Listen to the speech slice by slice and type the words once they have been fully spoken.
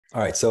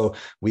All right, so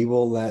we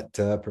will let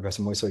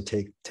Professor Moisoi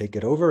take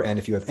it over. And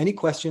if you have any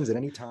questions at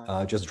any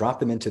time, just drop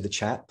them into the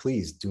chat.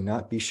 Please do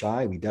not be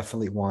shy. We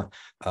definitely want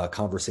a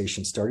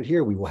conversation started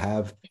here. We will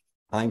have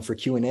time for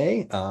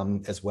Q&A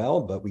as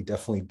well, but we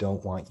definitely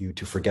don't want you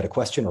to forget a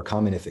question or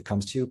comment if it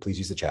comes to you. Please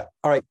use the chat.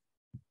 All right,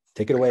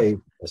 take it away,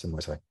 Professor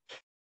Moisoi.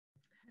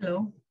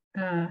 Hello,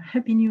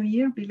 Happy New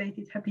Year,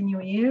 belated Happy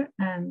New Year.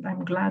 And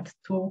I'm glad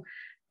to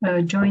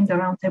join the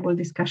roundtable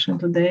discussion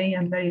today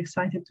and very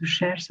excited to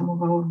share some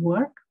of our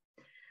work.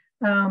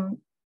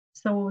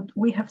 So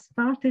we have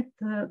started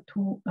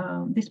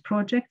this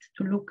project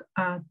to look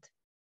at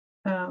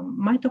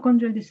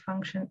mitochondrial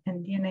dysfunction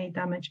and DNA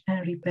damage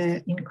and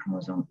repair in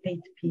chromosome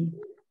 8p.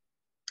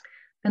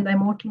 And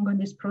I'm working on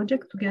this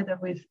project together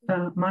with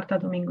Marta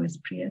Dominguez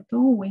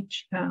Prieto,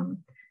 which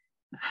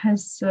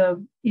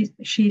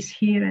she's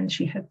here and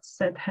she had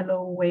said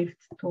hello, waved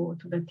to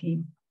the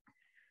team.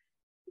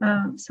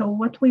 So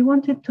what we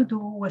wanted to do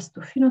was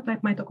to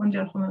phenotype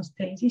mitochondrial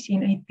homeostasis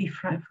in 8p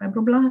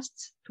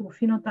fibroblasts, to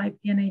phenotype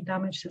DNA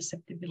damage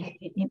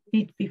susceptibility in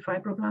 8p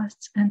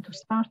fibroblasts, and to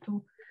start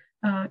to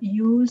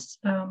use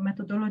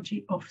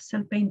methodology of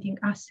cell painting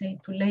assay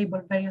to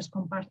label various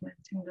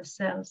compartments in the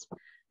cells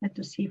and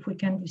to see if we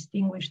can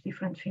distinguish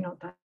different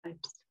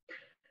phenotypes.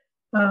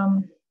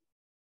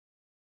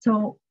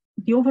 So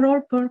the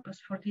overall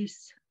purpose for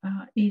this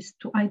is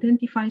to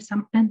identify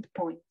some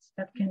endpoints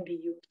that can be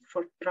used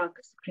for drug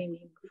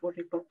screening, for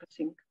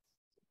repurposing.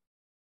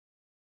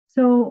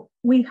 So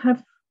we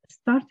have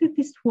started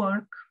this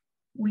work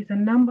with a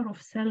number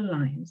of cell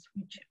lines,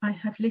 which I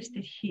have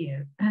listed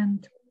here.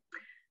 And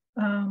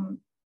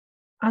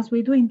as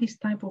we do in this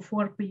type of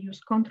work, we use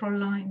control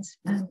lines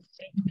and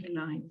 8p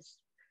lines.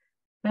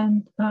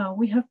 And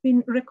we have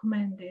been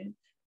recommended,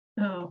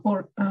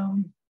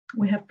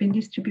 we have been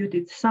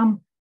distributed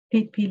some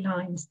 8p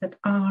lines that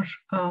are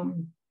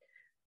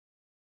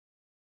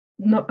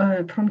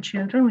from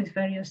children with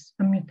various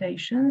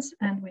mutations,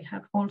 and we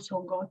have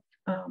also got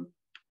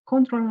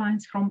control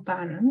lines from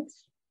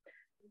parents,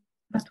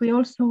 but we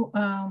also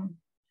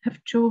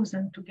have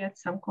chosen to get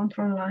some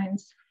control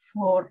lines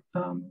for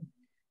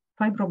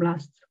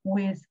fibroblasts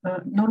with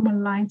normal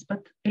lines,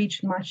 but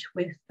age matched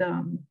with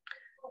the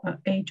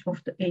age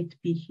of the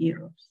 8p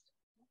heroes.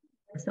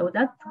 So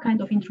that kind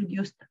of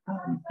introduced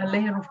a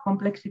layer of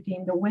complexity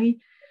in the way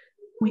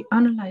we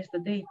analyze the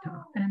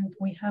data, and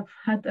we have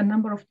had a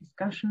number of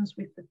discussions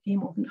with the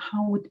team on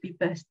how would be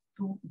best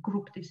to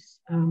group this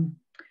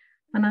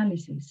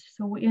analysis.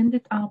 So we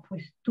ended up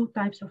with two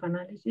types of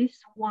analysis,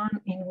 one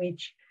in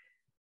which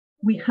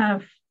we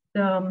have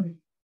the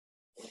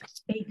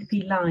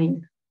 8p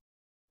line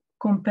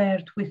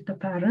compared with the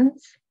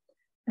parents,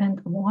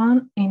 and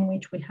one in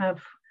which we have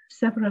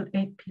several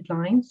 8p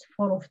lines,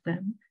 4 of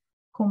them,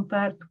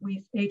 compared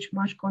with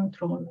age-matched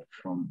control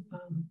from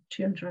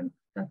children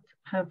that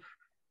have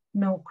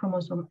no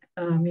chromosome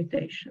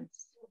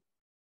mutations.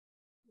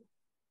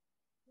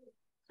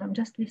 I'm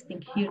just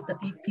listing here the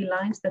 8p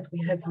lines that we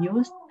have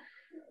used.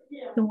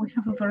 So we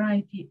have a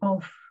variety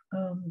of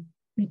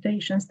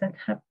mutations that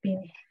have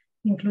been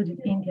included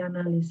in the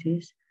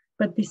analysis,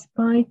 but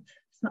despite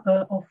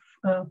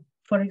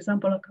for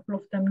example, a couple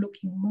of them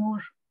looking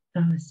more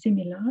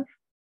similar,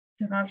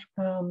 there are,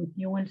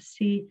 you will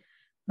see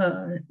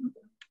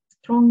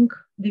strong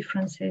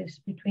differences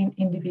between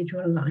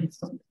individual lines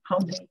on how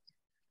they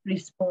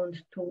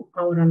respond to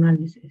our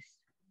analysis.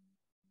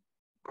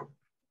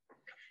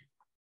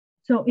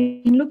 So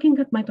in looking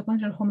at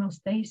mitochondrial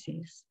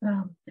homeostasis,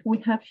 we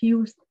have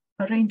used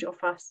a range of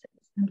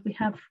assays, and we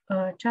have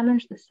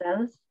challenged the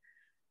cells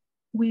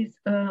with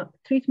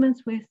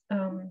treatments with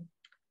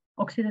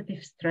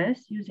oxidative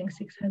stress using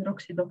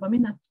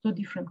 6-hydroxydopamine at 2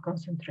 different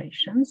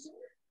concentrations.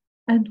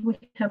 And we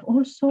have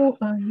also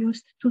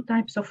used 2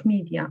 types of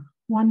media.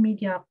 One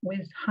media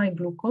with high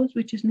glucose,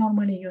 which is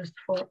normally used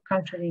for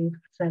culturing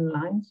cell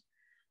lines.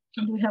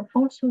 And we have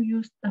also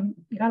used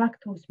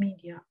galactose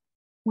media,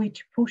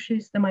 which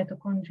pushes the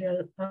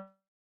mitochondrial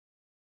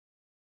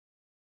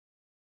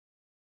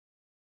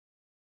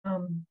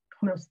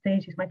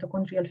homeostasis,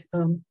 mitochondrial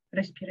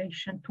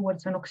respiration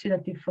towards an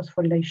oxidative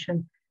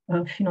phosphorylation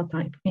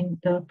phenotype in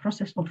the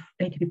process of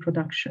ATP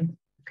production.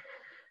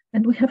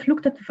 And we have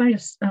looked at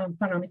various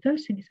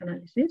parameters in this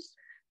analysis.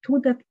 2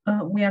 that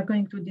we are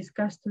going to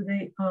discuss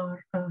today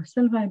are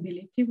cell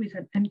viability with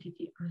an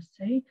MTT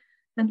assay,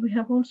 and we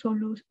have also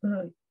looked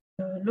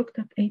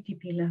at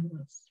ATP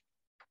levels.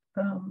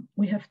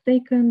 We have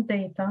taken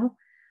data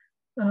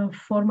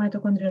for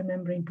mitochondrial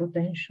membrane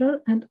potential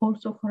and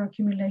also for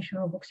accumulation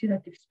of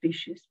oxidative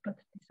species, but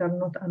these are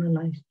not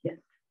analyzed yet.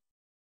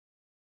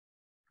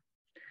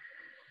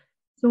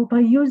 So by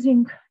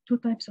using 2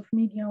 types of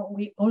media,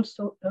 we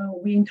also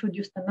we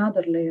introduced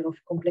another layer of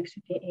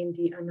complexity in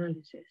the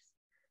analysis.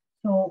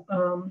 So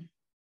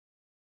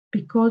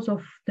because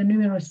of the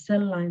numerous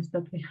cell lines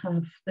that we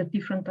have, the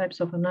different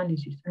types of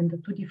analysis and the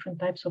 2 different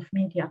types of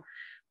media,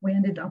 we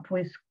ended up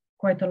with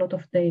quite a lot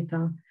of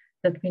data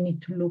that we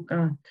need to look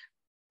at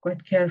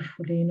quite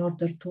carefully in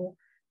order to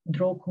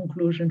draw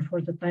conclusion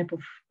for the type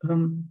of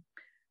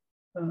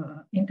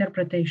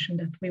interpretation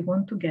that we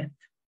want to get.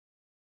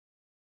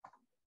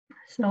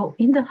 So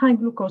in the high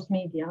glucose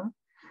media,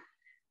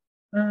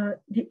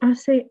 the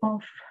assay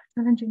of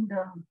challenging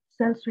the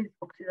cells with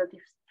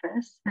oxidative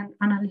stress and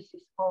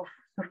analysis of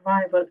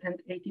survival and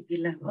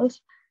ATP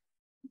levels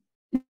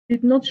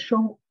did not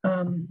show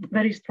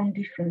very strong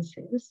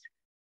differences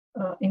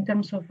in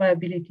terms of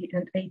viability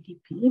and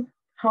ATP.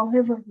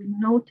 However, we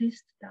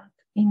noticed that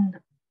in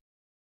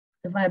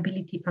the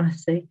viability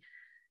assay,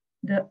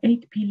 the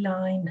ATP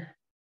line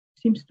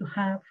seems to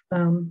have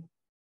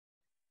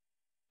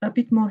a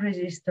bit more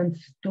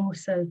resistance to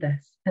cell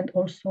death. And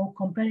also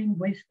comparing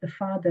with the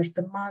father,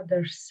 the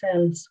mother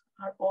cells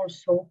are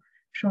also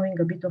showing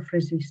a bit of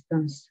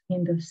resistance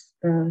in the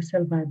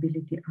cell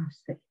viability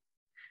assay.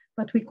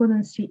 But we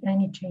couldn't see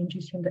any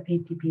changes in the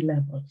ATP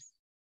levels.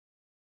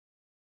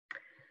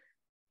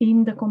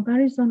 In the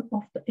comparison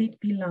of the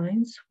ATP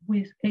lines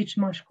with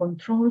HMASH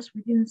controls,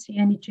 we didn't see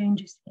any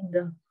changes in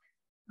the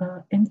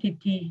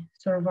MTT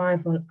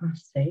survival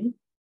assay,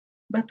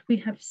 but we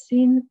have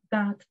seen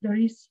that there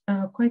is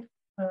quite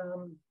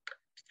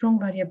strong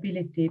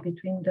variability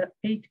between the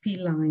ATP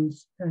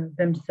lines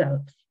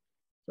themselves.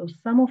 So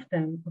some of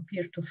them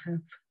appear to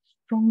have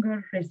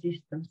stronger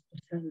resistance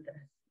to cell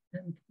death.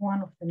 And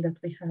one of them that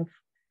we have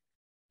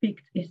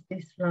picked is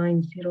this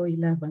line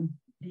 011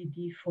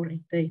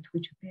 DD488,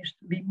 which appears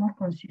to be more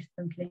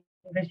consistently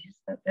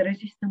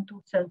resistant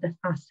to cell death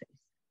assays.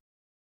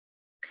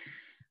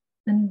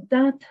 And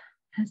that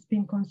has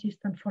been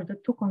consistent for the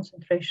two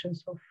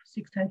concentrations of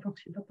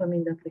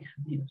 6-hydroxydopamine that we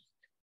have used.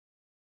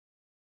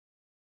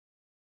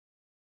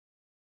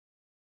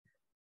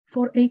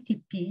 For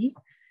ATP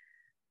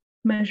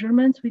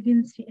measurements, we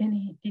didn't see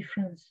any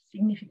difference,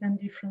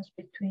 significant difference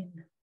between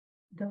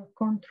the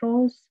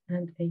controls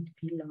and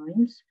ATP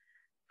lines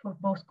for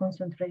both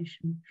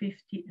concentration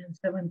 50 and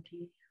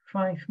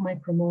 75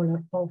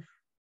 micromolar of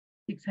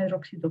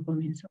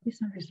 6-hydroxydopamine. So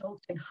these are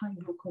results in high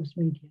glucose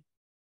media.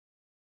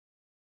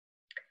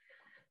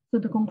 So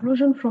the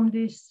conclusion from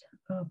this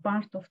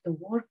part of the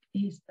work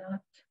is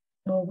that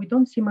we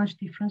don't see much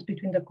difference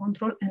between the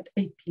control and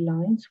ATP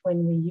lines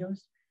when we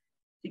use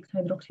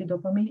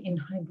 6-hydroxydopamine in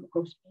high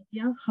glucose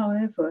media.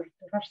 However,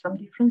 there are some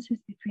differences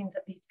between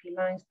the ATP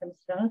lines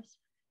themselves,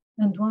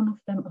 and one of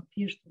them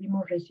appears to be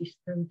more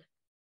resistant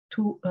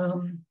to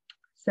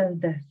cell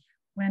death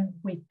when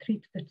we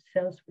treat the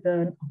cells with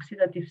an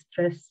oxidative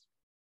stress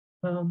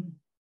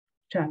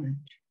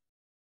challenge.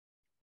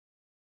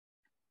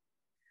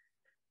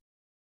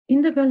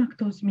 In the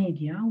galactose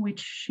media, which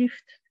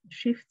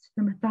shifts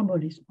the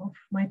metabolism of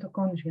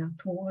mitochondria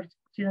towards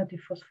oxidative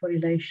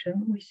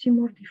phosphorylation, we see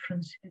more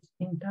differences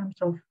in terms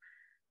of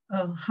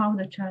how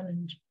the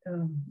challenge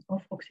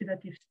of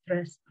oxidative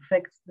stress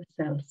affects the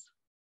cells.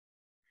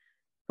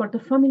 For the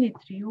family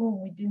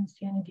trio, we didn't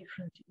see any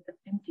difference in the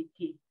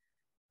MTT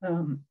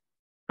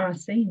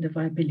assay in the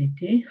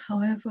viability.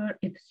 However,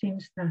 it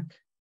seems that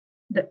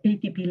the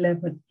ATP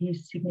level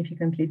is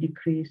significantly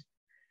decreased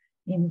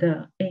in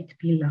the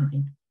ATP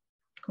line,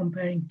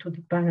 comparing to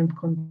the parent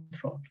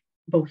control,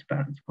 both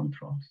parents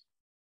controls.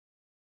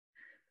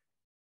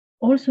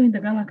 Also in the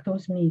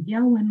galactose media,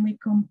 when we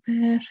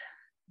compare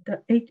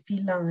the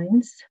ATP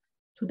lines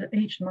to the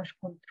HMASH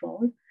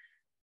control,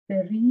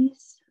 there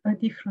is a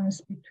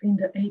difference between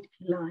the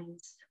ATP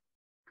lines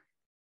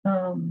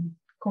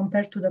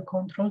compared to the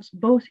controls,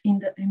 both in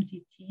the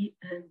MTT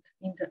and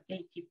in the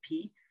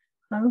ATP.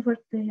 However,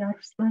 they are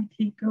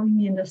slightly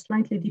going in the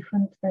slightly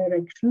different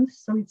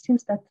directions. So it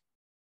seems that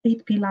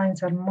ATP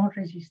lines are more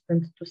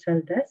resistant to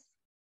cell death,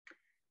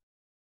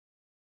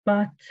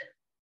 but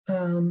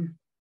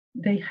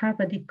they have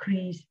a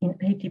decrease in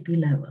ATP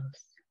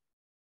levels.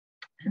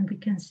 And we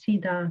can see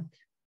that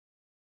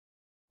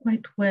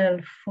quite well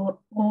for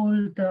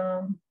all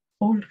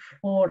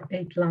 4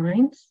 ATP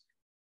lines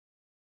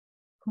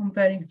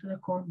comparing to the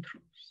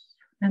controls.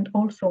 And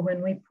also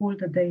when we pull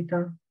the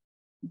data,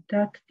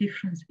 that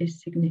difference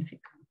is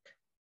significant.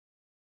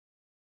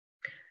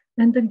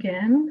 And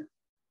again,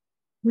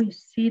 we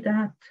see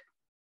that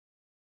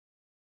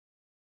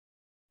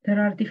there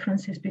are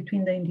differences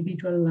between the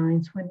individual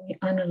lines when we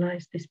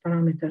analyze these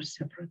parameters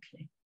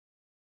separately.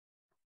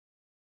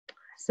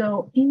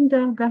 So in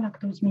the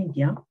galactose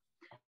media,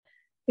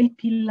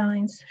 ATP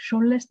lines show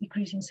less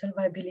decrease in cell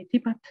viability,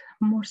 but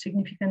more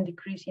significant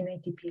decrease in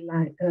ATP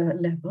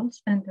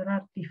levels. And there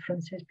are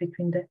differences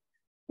between the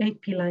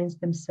ATP lines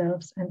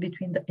themselves and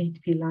between the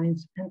ATP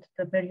lines and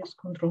the various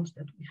controls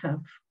that we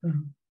have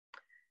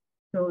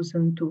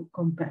chosen to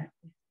compare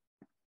with.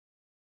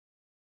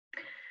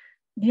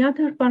 The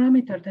other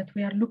parameter that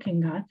we are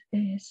looking at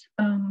is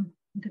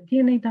the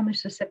DNA damage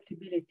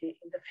susceptibility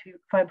in the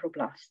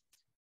fibroblasts.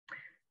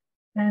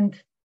 And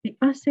the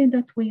assay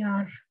that we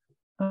are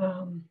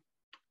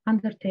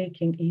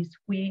undertaking is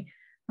we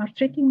are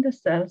treating the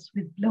cells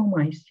with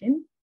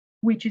bleomycin,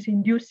 which is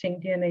inducing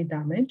DNA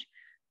damage,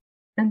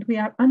 and we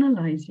are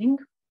analyzing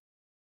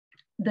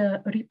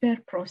the repair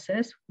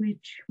process,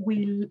 which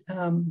will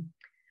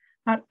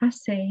are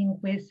assaying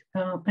with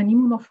an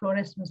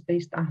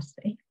immunofluorescence-based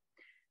assay.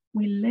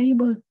 We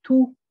label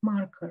 2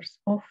 markers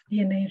of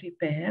DNA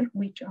repair,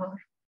 which are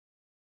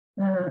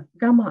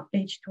gamma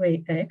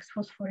H2AX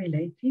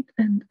phosphorylated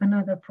and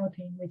another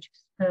protein, which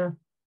is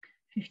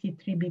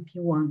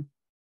 53BP1.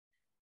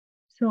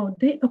 So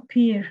they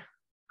appear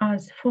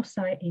as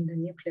foci in the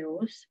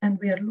nucleus, and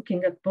we are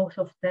looking at both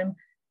of them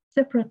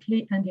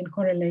separately and in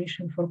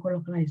correlation for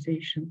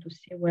colocalization to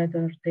see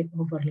whether they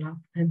overlap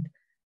and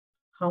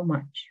how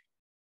much.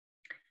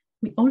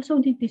 We also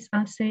did this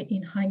assay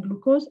in high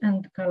glucose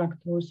and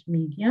galactose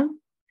media,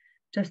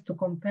 just to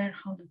compare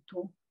how the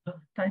two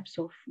types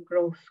of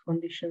growth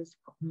conditions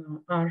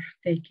are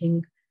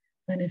taking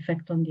an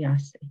effect on the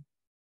assay.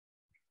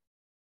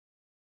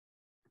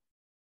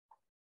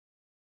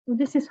 So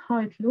this is how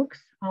it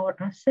looks, our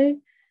assay.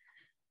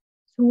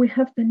 So we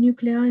have the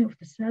nuclei of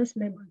the cells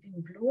labeled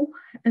in blue,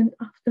 and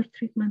after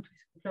treatment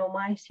with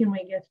bleomycin,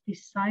 we get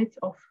these sites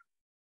of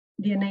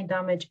DNA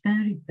damage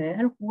and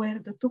repair, where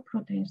the two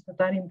proteins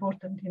that are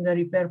important in the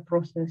repair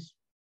process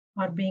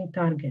are being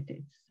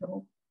targeted.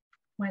 So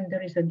when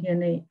there is a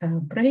DNA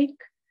break,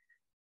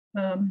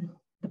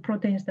 the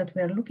proteins that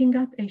we are looking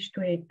at,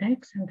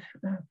 H2AX and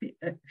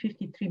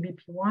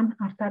 53BP1,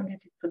 are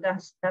targeted to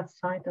that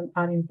site and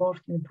are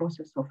involved in the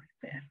process of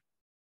repair.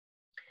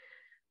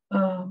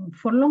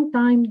 For a long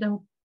time, the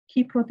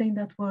key protein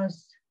that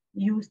was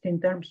used in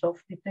terms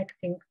of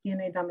detecting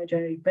DNA damage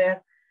and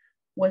repair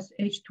was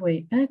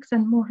H2AX,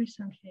 and more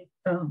recently,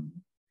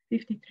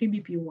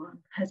 53BP1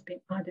 has been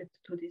added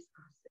to this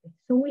assay.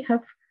 So we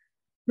have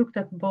looked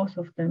at both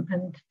of them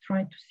and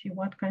tried to see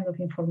what kind of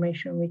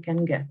information we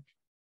can get.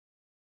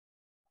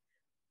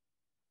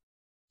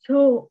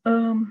 So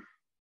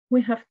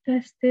we have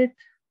tested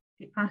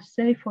the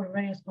assay for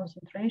various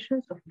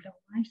concentrations of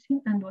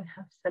bleomycin, and we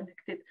have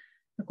selected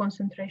the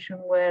concentration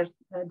where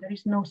there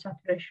is no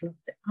saturation of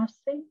the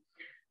assay.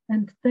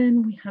 And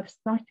then we have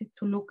started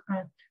to look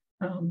at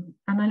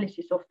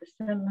analysis of the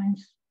cell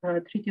lines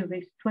treated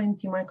with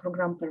 20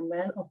 microgram per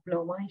ml of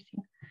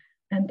bleomycin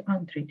and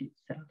untreated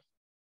cells.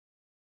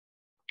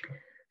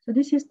 So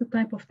this is the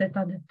type of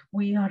data that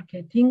we are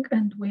getting,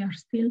 and we are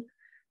still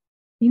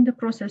in the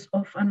process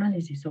of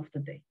analysis of the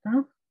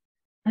data.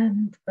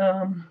 And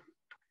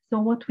so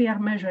what we are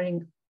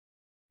measuring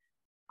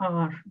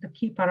are, the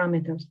key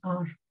parameters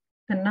are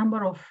the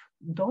number of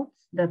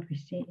dots that we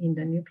see in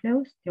the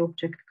nucleus, the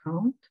object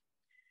count,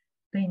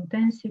 the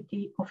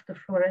intensity of the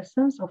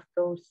fluorescence of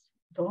those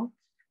dots,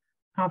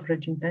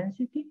 average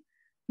intensity,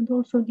 and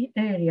also the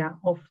area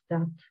of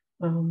that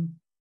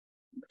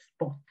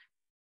spot.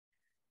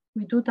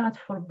 We do that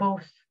for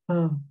both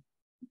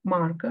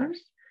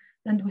markers,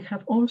 and we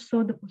have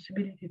also the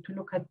possibility to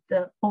look at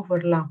the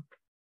overlap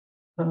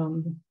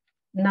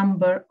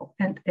number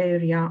and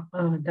area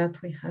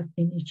that we have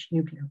in each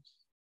nucleus.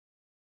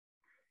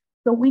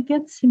 So we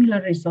get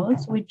similar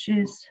results, which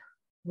is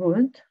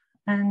good.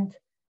 And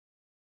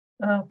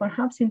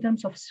perhaps in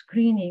terms of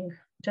screening,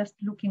 just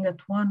looking at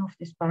one of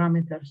these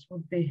parameters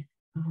would be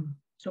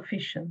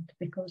sufficient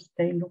because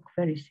they look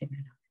very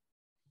similar.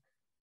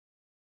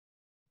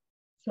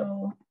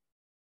 So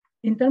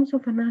in terms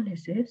of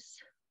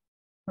analysis,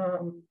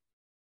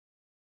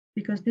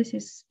 because this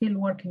is still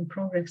work in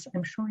progress,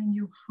 I'm showing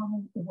you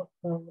how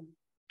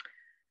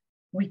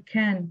we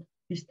can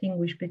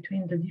distinguish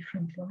between the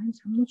different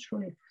lines. I'm not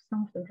sure if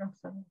some of the graphs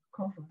are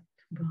covered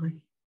by.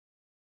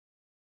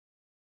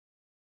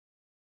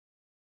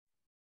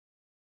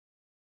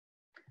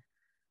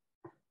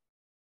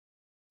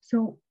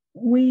 So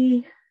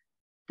we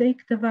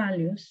take the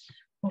values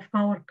of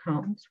our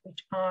counts,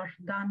 which are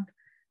done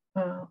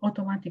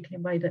automatically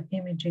by the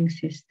imaging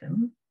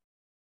system.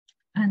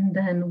 And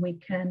then we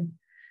can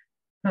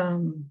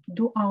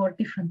do our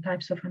different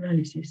types of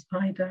analysis,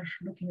 either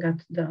looking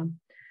at the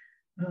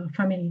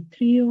family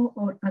trio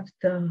or at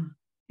the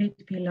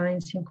 8P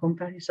lines in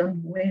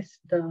comparison with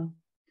the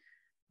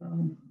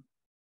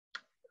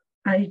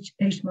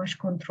age-matched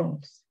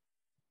controls.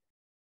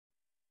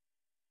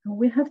 So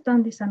we have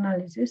done this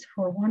analysis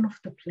for one of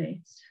the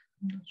plates.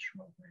 I'm not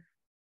sure where.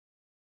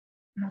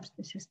 Perhaps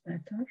this is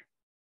better.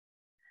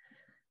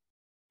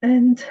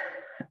 And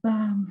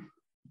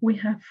we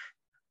have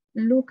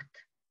looked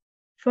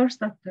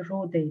first at the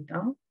raw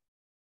data,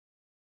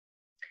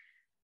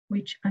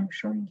 which I'm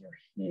showing you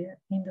here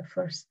in the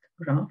first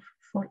graph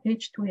for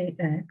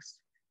H2AX.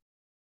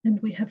 And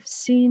we have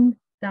seen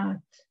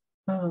that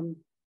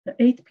the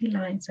 8P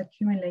lines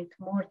accumulate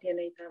more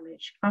DNA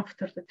damage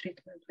after the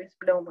treatment with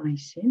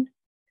bleomycin.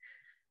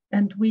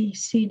 And we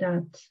see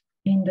that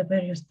in the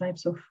various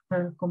types of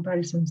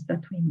comparisons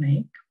that we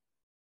make.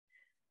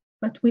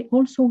 But we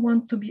also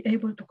want to be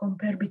able to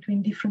compare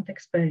between different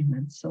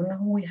experiments. So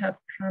now we have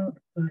run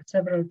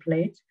several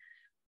plates,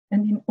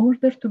 and in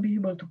order to be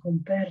able to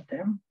compare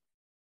them,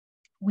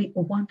 we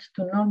want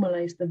to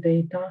normalize the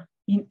data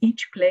in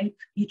each plate,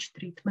 each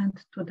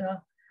treatment to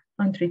the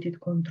untreated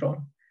control.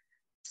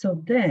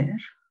 So there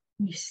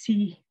we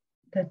see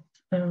that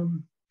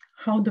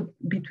how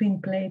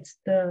between plates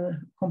the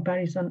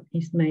comparison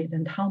is made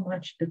and how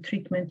much the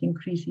treatment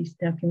increases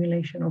the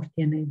accumulation of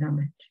DNA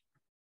damage.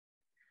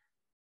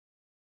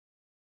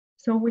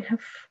 So we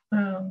have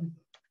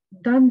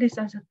done this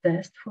as a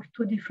test for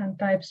 2 different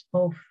types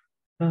of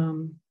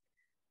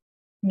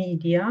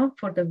media,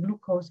 for the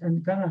glucose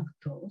and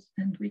galactose,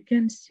 and we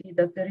can see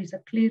that there is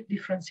a clear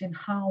difference in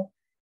how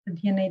the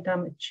DNA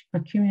damage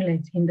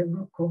accumulates in the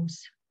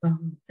glucose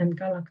and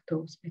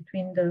galactose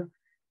between the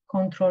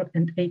control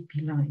and AP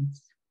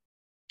lines.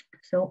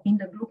 So in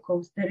the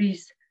glucose, there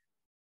is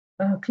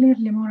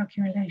clearly more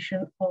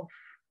accumulation of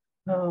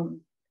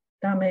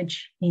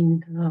damage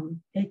in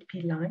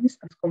AP lines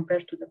as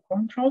compared to the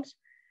controls,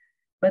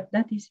 but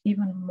that is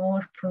even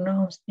more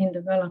pronounced in the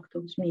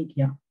galactose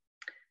media.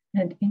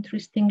 And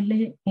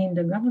interestingly, in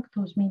the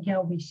galactose media,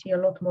 we see a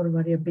lot more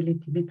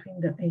variability between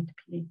the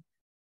AP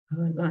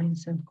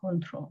lines and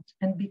controls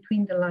and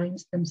between the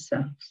lines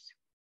themselves.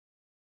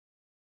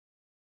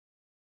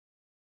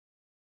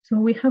 So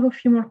we have a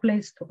few more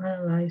places to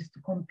analyze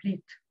to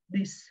complete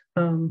this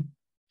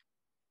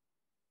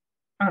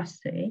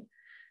assay,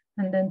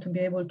 and then to be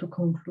able to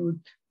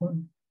conclude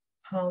on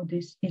how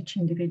each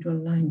individual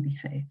line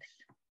behaves.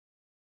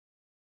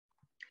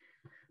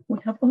 We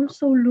have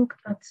also looked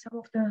at some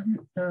of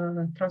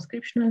the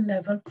transcriptional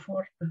level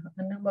for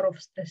a number of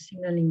stress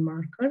signaling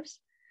markers.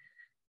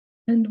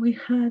 And we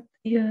had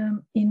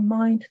in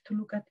mind to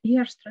look at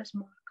ER stress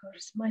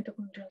markers,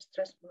 mitochondrial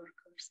stress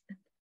markers,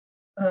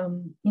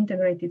 and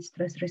integrated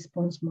stress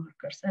response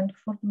markers. And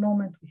for the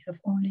moment, we have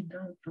only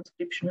done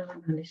transcriptional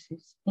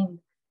analysis in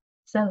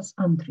cells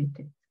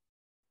untreated.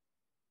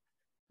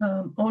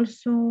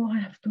 Also, I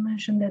have to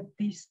mention that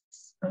this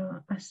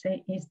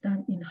assay is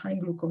done in high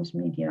glucose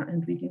media,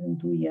 and we didn't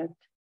do yet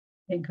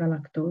a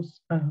galactose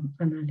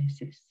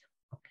analysis.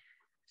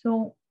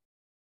 So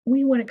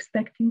we were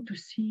expecting to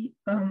see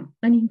an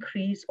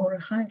increase or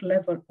a higher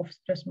level of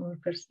stress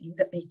markers in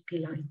the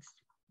AP lines,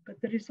 but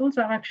the results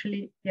are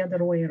actually the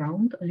other way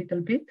around a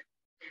little bit,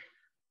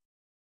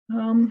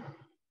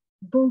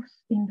 both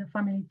in the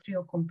family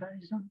trio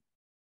comparison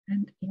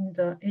and in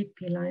the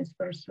AP lines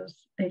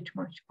versus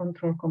age-matched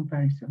control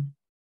comparison.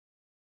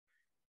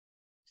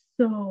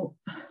 So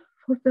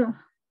for the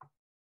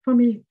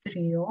family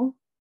trio,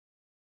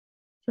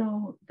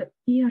 so the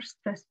ER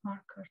stress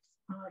markers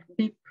are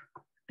BIP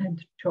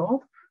and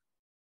CHOP.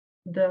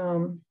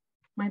 The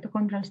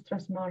mitochondrial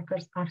stress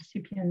markers are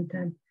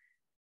CPN10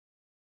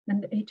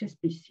 and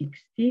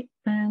HSP60.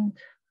 And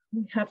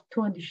we have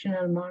 2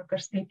 additional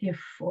markers,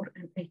 ATF4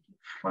 and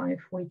ATF5,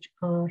 which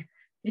are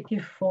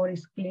ATF4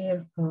 is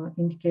clear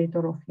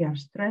indicator of ER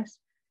stress,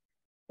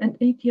 and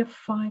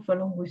ATF5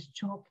 along with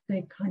CHOP,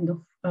 they kind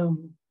of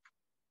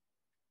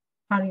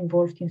are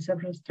involved in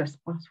several stress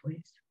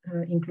pathways,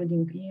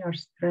 including ER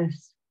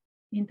stress,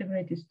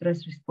 integrated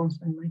stress response,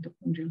 and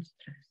mitochondrial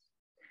stress.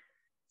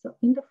 So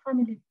in the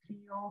family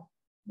trio,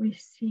 we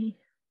see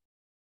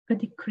a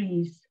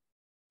decrease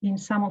in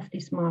some of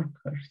these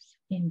markers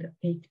in the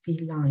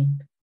 8P line.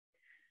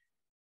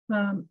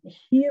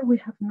 Here we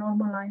have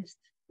normalized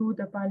to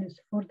the values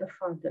for the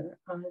father,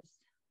 as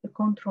the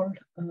control,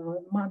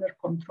 mother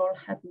control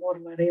had more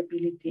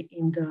variability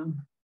in the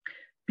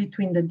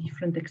between the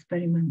different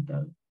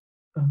experimental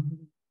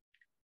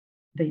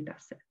data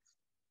sets.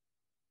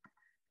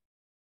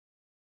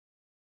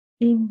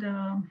 In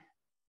the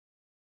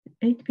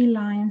 8P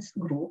lines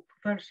group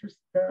versus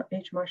the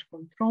age-matched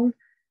control,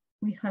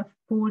 we have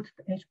pulled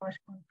the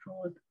age-matched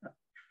control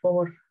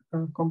for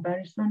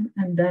comparison,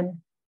 and then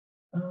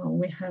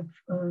we have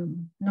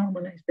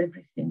normalized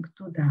everything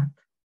to that.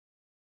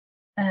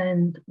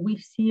 And we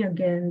see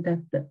again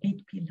that the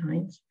 8P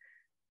lines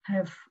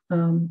have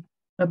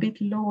a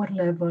bit lower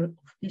level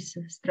of these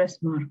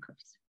stress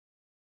markers.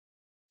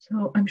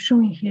 So I'm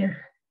showing here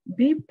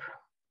BIP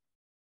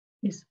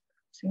is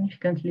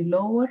significantly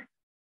lower,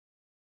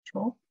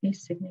 CHOP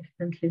is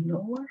significantly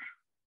lower.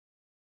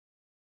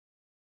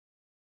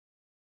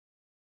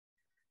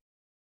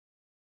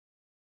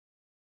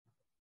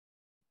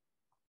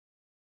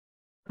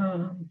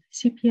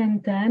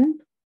 CPN10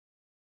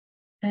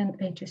 and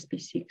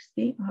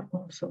HSP60 are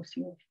also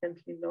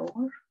significantly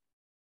lower.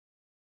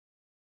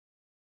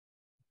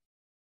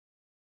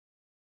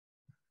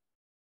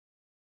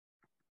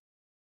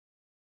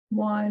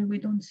 While we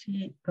don't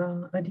see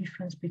a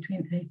difference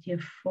between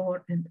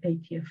ATF4 and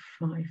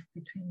ATF5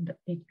 between the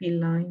 8P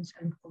lines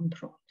and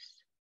controls.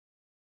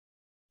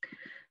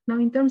 Now,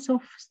 in terms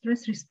of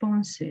stress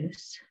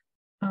responses,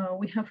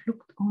 we have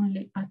looked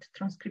only at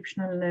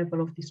transcriptional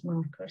level of these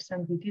markers,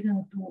 and we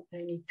didn't do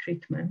any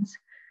treatments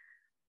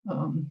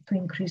to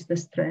increase the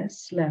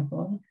stress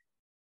level.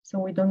 So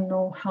we don't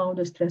know how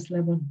the stress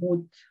level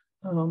would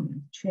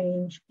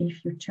change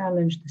if you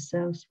challenge the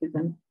cells with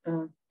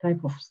a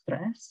type of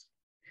stress.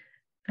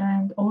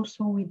 And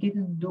also we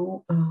didn't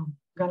do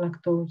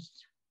galactose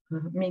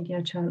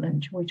media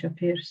challenge, which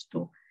appears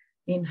to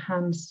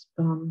enhance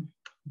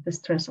the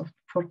stress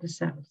for the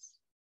cells.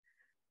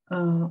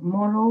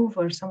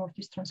 Moreover, some of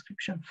these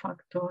transcription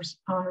factors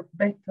are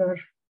better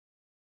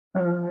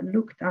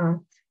looked at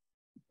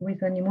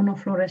with an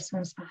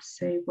immunofluorescence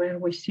assay, where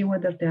we see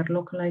whether they are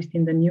localized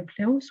in the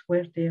nucleus,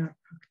 where they are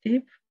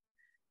active,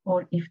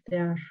 or if they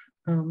are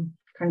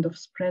kind of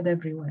spread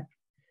everywhere.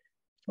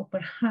 So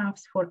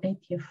perhaps for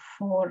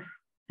ATF4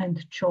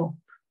 and CHOP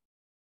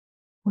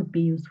would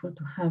be useful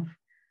to have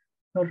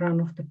a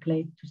run of the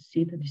plate to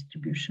see the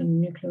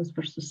distribution, nucleus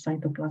versus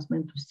cytoplasm,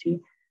 and to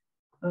see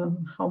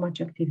how much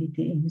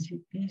activity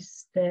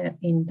is there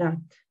in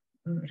that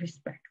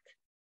respect.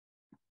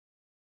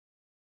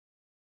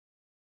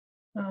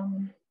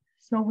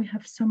 So we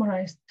have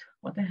summarized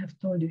what I have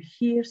told you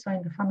here. So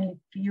in the family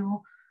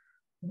view,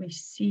 we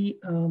see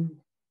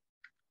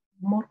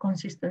more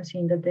consistency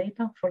in the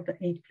data for the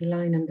 8p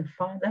line and the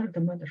father.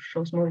 The mother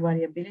shows more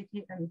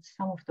variability, and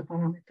some of the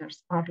parameters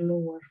are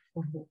lower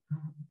for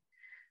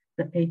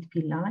the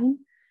 8p line.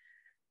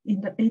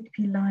 In the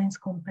 8p lines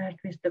compared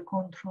with the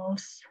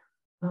controls,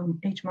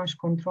 age-matched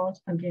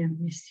controls, again,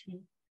 we see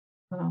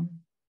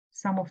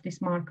some of these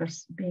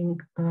markers being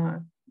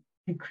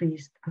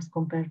decreased as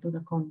compared to the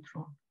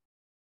control.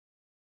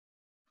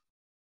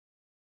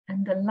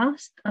 And the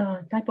last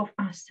type of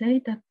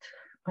assay that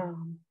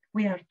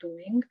we are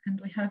doing,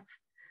 and we have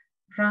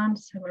run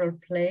several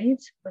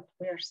plates, but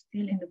we are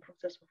still in the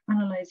process of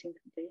analyzing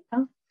the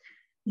data,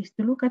 is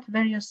to look at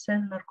various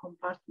cellular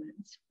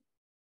compartments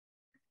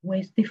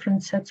with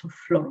different sets of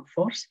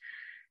fluorophores.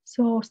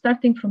 So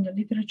starting from the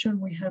literature,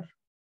 we have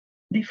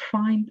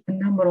defined a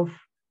number of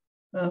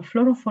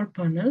fluorophore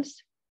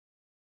panels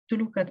to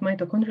look at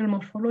mitochondrial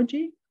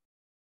morphology,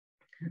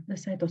 the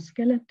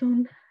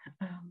cytoskeleton,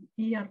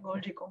 ER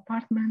Golgi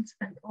compartments,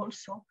 and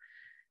also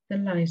the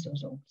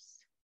lysosomes.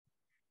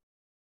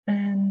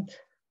 And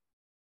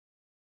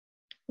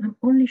I'm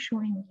only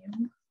showing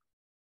you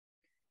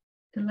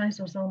the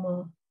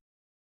lysosomal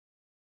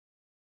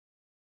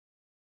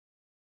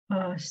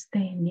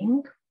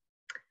staining,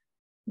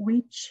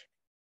 which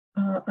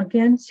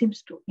again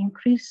seems to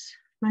increase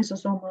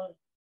lysosomal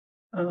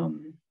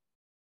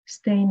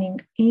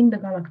staining in the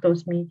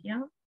galactose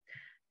media.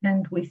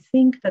 And we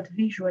think that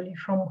visually,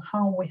 from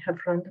how we have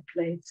run the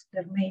plates,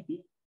 there may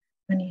be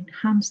an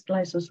enhanced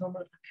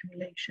lysosomal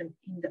accumulation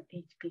in the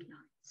 8p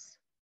lines.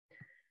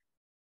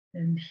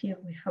 And here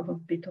we have a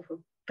bit of a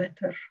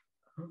better,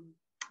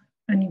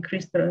 an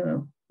increased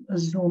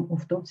zoom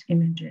of those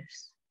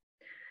images.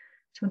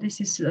 So this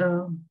is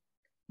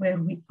where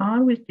we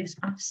are with this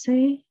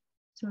assay.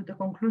 So the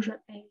conclusion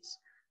is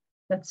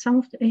that some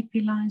of the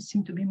 8p lines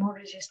seem to be more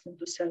resistant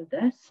to cell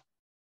death.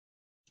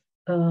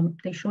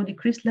 They show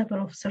decreased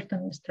level of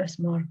certain stress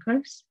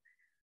markers.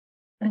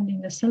 And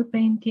in the cell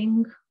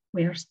painting,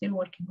 we are still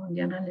working on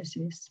the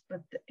analysis,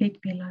 but the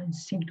 8p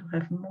lines seem to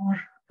have more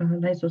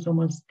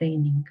lysosomal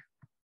staining.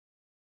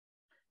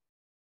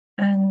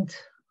 And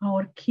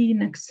our key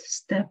next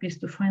step is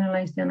to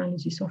finalize the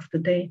analysis of the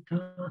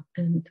data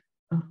and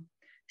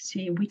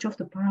see which of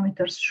the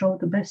parameters show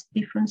the best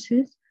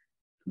differences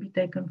to be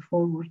taken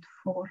forward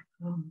for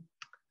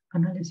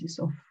analysis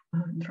of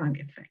drug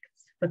effects.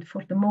 But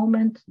for the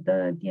moment,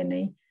 the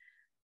DNA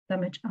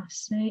damage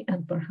assay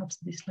and perhaps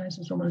this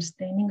lysosomal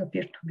staining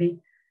appear to be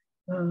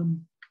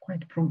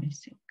quite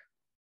promising.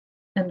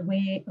 And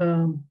we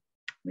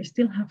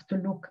still have to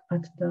look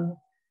at the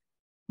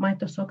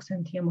mitosox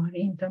and TMRE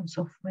in terms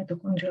of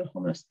mitochondrial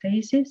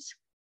homeostasis.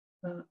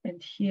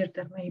 And here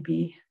there may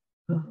be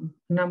a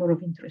number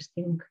of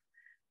interesting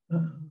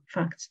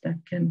facts that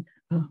can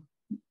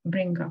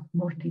bring up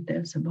more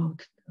details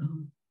about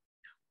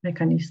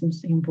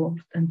mechanisms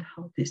involved and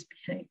how this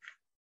behave.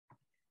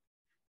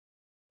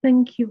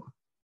 Thank you.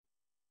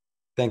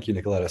 Thank you,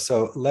 Nicoletta.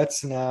 So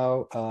let's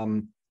now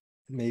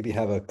maybe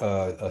have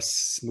a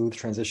smooth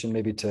transition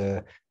maybe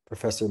to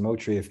Professor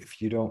Muotri,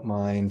 if you don't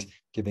mind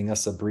giving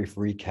us a brief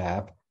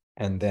recap,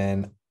 and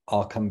then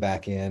I'll come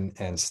back in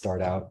and start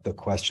out the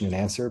question and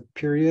answer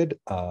period.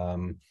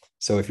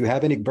 So if you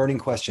have any burning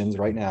questions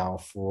right now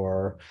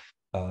for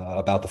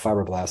about the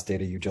fibroblast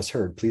data you just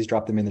heard, please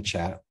drop them in the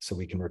chat so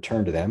we can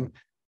return to them.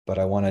 But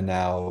I want to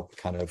now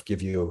kind of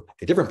give you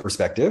a different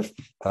perspective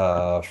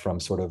from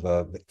sort of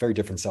a very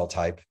different cell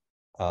type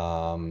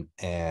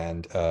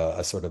and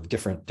a sort of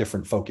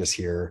different focus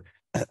here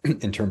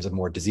in terms of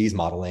more disease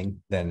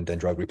modeling than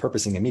drug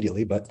repurposing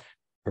immediately. But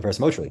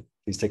Professor Muotri,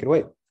 please take it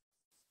away.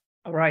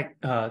 All right.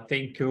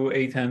 Thank you,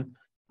 Ethan.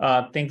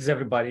 Thanks,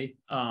 everybody.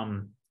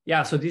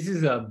 Yeah, so this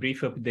is a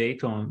brief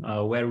update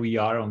on where we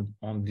are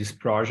on this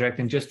project.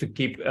 And just to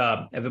keep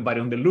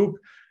everybody on the loop,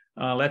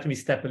 let me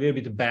step a little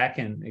bit back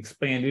and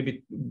explain a little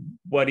bit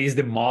what is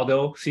the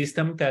model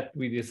system that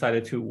we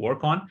decided to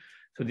work on.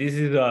 So this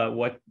is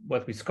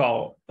what we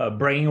call a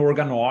brain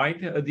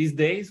organoid these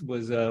days,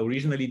 was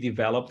originally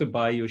developed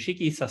by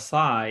Yoshiki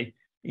Sasai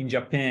in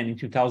Japan in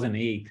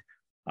 2008.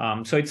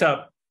 So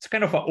it's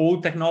kind of an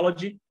old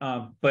technology,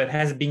 but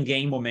has been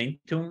gaining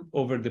momentum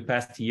over the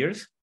past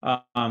years.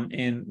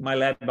 And my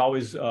lab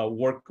always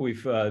work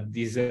with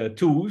these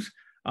tools.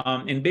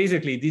 And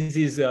basically, this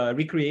is a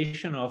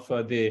recreation of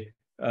the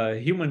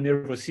human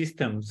nervous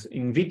systems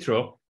in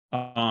vitro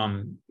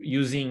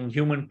using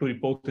human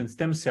pluripotent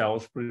stem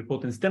cells.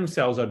 Pluripotent stem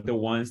cells are the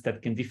ones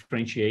that can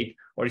differentiate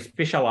or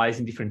specialize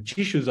in different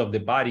tissues of the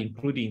body,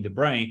 including the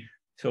brain.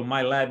 So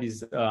my lab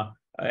is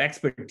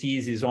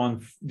expertise is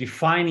on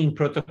defining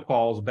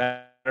protocols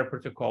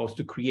protocols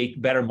to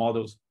create better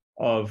models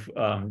of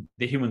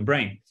the human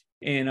brain.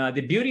 And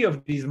the beauty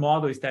of this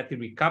model is that it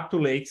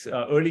recapitulates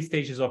early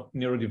stages of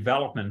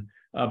neurodevelopment,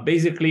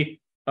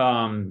 basically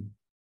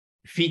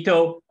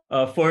fetal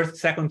first,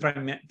 second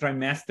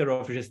trimester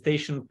of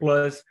gestation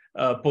plus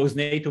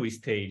postnatal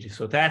stage.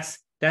 So that's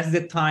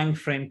the time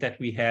frame that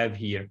we have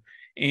here.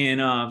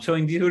 And so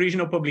in this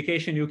original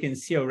publication, you can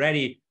see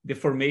already the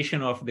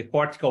formation of the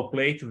cortical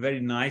plate very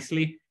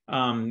nicely,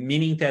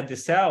 meaning that the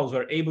cells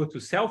are able to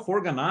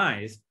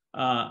self-organize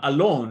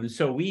alone.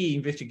 So we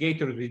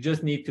investigators, we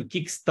just need to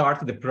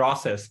kickstart the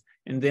process,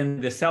 and then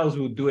the cells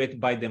will do it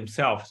by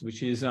themselves,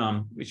 which is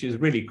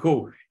really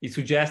cool. It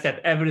suggests that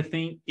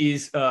everything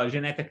is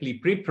genetically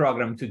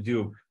pre-programmed to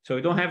do. So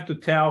we don't have to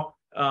tell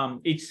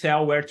each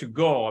cell where to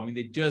go. I mean,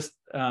 they just,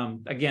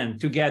 again,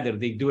 together,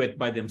 they do it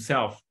by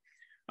themselves.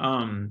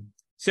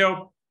 There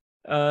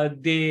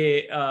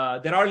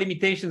are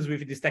limitations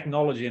with this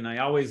technology, and I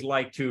always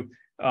like to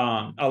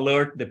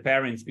alert the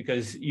parents,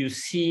 because you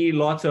see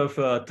lots of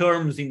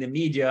terms in the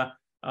media,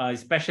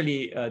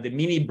 especially the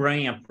mini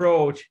brain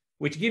approach,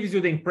 which gives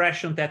you the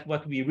impression that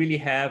what we really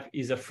have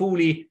is a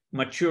fully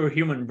mature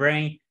human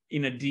brain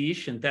in a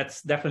dish, and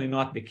that's definitely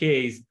not the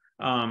case.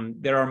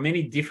 There are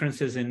many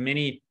differences and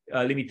many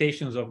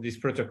limitations of this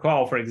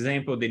protocol. For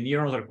example, the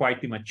neurons are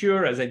quite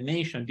immature. As I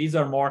mentioned, these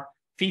are more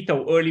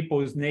fetal, early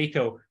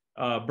postnatal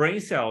brain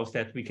cells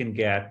that we can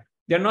get.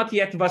 They're not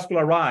yet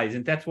vascularized,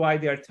 and that's why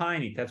they are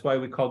tiny. That's why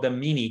we call them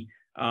mini.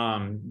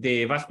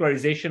 The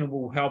vascularization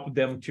will help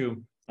them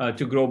to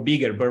grow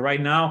bigger. But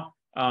right now,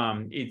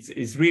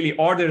 it's really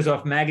orders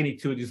of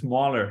magnitude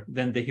smaller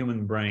than the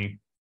human brain.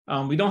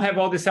 We don't have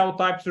all the cell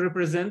types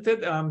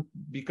represented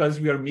because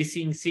we are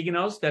missing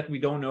signals that we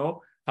don't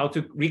know how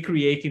to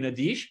recreate in a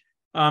dish.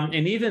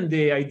 And even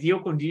the ideal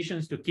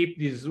conditions to keep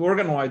these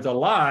organoids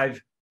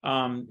alive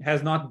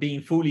has not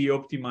been fully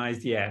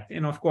optimized yet.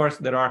 And of course,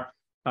 there are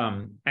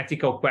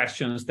ethical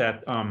questions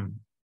that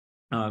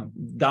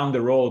down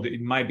the road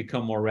it might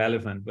become more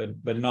relevant,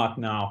 but not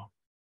now.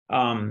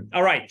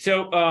 All right,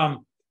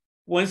 so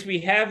once we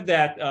have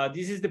that,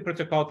 this is the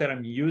protocol that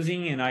I'm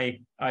using, and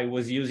I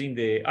was using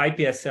the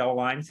iPS cell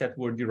lines that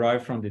were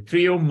derived from the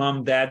trio,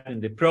 mom, dad,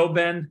 and the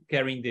proband,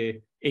 carrying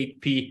the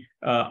 8p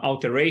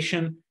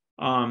alteration.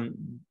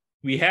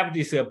 We have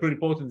these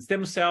pluripotent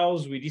stem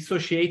cells. We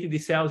dissociated the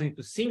cells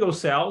into single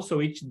cells,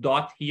 so each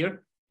dot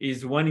here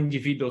is one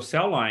individual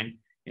cell line,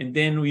 and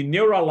then we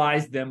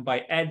neuralize them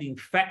by adding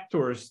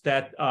factors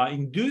that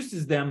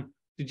induces them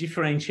to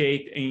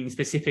differentiate in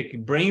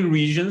specific brain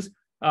regions.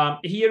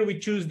 Here we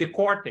choose the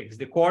cortex.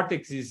 The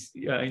cortex is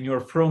in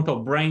your frontal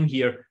brain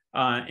here,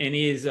 and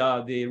is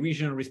the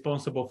region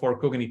responsible for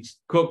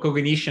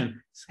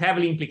cognition. It's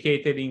heavily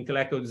implicated in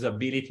intellectual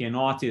disability and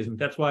autism.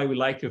 That's why we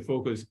like to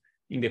focus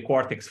in the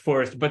cortex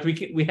first, but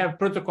we have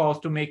protocols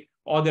to make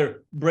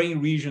other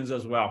brain regions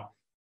as well.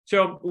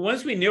 So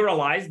once we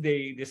neuralize,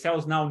 the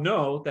cells now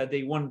know that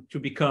they want to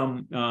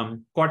become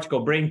cortical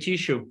brain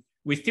tissue.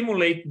 We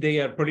stimulate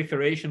their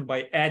proliferation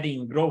by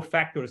adding growth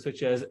factors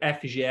such as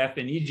FGF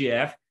and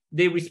EGF.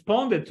 They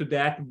responded to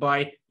that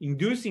by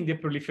inducing the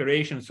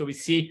proliferation. So we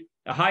see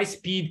a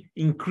high-speed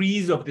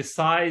increase of the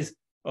size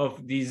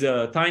of these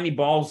tiny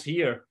balls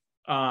here.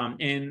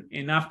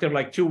 And after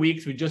like 2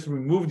 weeks, we just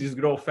remove these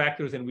growth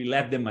factors and we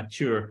let them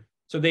mature.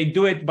 So they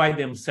do it by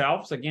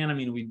themselves. Again, I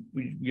mean,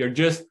 we are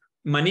just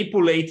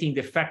manipulating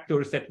the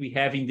factors that we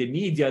have in the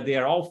media. They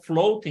are all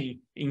floating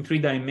in 3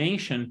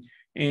 dimensions.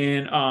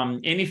 And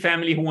any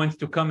family who wants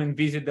to come and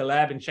visit the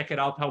lab and check it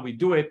out how we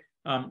do it,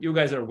 you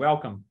guys are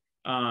welcome.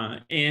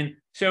 And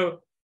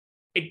so,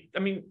 I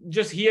mean,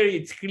 just here,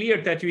 it's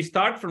clear that you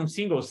start from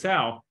single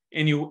cell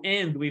and you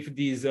end with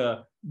this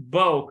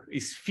bulk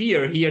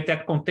sphere here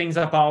that contains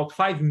about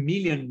 5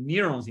 million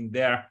neurons in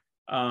there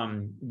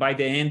by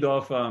the end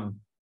of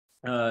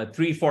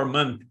 3-4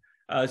 months.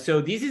 So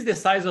this is the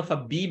size of a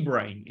bee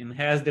brain and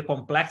has the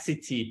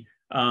complexity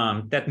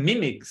that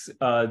mimics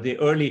the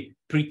early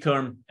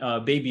preterm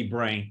baby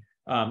brain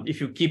if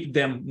you keep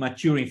them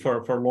maturing for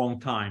a long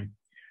time.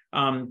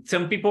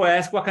 Some people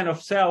ask what kind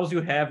of cells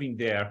you have in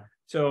there.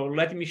 So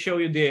let me show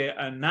you the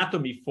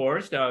anatomy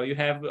first. You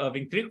have a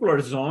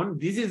ventricular zone.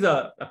 This is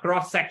a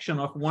cross-section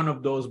of one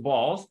of those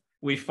balls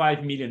with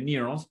 5 million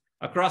neurons.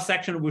 A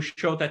cross-section will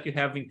show that you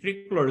have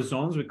ventricular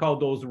zones. We call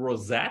those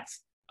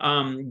rosettes.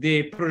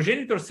 The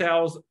progenitor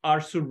cells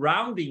are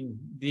surrounding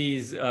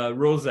these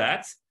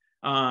rosettes.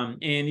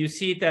 And you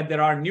see that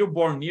there are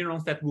newborn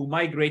neurons that will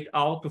migrate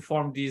out to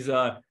form this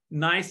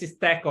nice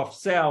stack of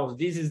cells.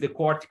 This is the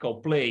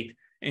cortical plate.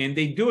 And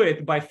they do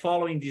it by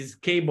following these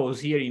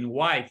cables here in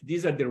white.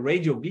 These are the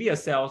radioglia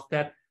cells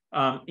that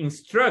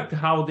instruct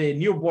how the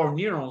newborn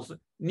neurons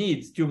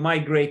needs to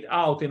migrate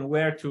out and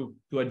where to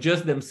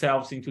adjust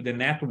themselves into the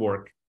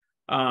network.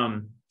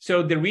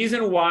 So the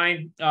reason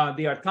why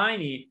they are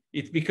tiny,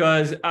 it's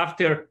because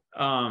after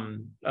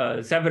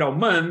several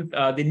months,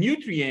 the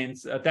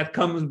nutrients that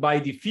comes by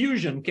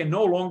diffusion can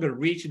no longer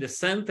reach the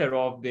center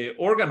of the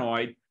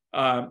organoid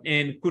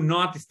and could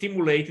not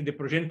stimulate the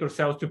progenitor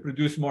cells to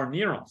produce more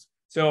neurons.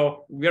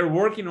 So we are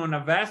working on a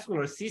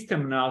vascular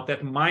system now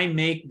that might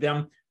make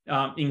them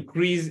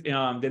increase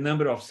the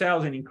number of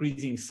cells and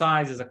increase in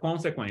size as a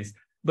consequence.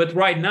 But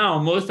right now,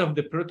 most of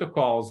the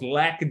protocols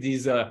lack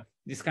this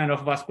kind of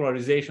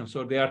vascularization.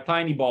 So they are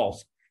tiny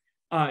balls.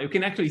 You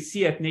can actually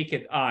see at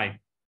naked eye.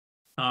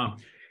 And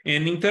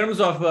in terms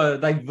of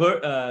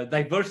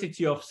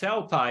diversity of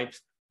cell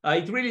types,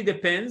 it really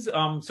depends.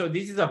 So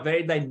this is a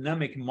very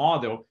dynamic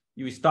model.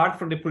 You start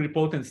from the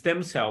pluripotent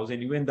stem cells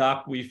and you end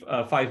up with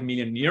 5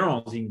 million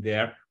neurons in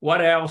there.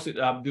 What else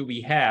do we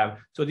have?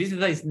 So this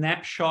is a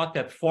snapshot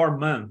at 4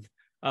 months.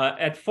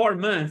 At 4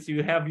 months,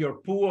 you have your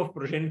pool of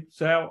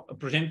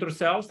progenitor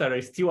cells that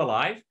are still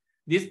alive.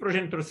 These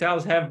progenitor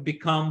cells have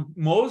become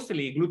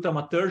mostly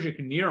glutamatergic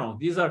neurons.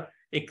 These are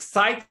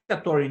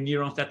excitatory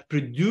neurons that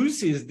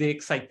produces the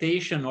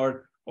excitation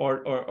or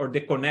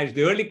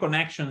the early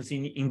connections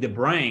in the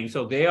brain.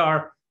 So they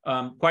are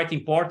quite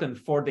important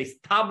for the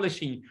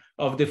establishing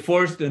of the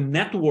first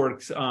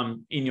networks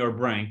in your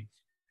brain.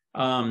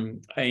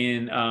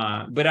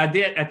 But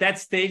at that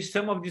stage,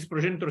 some of these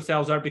progenitor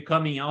cells are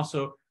becoming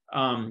also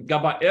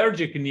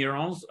GABAergic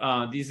neurons.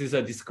 This is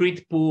a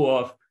discrete pool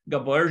of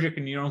GABAergic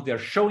neurons. They're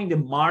showing the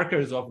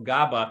markers of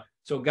GABA.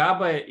 So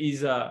GABA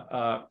is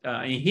a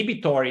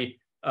inhibitory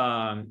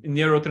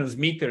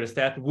neurotransmitters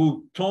that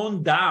will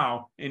tone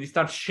down and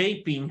start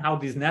shaping how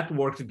these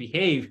networks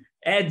behave,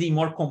 adding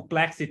more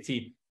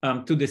complexity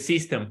to the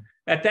system.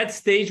 At that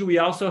stage, we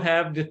also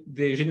have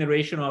the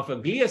generation of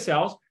glia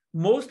cells,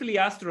 mostly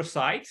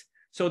astrocytes.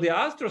 So the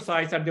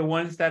astrocytes are the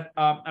ones that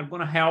are going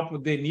to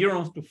help the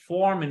neurons to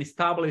form and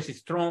establish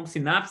strong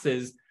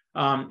synapses,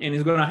 and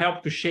is going to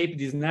help to shape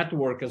this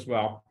network as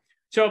well.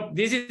 So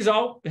this is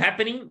all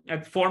happening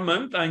at 4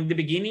 months. In the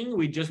beginning,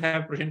 we just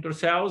have progenitor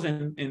cells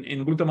and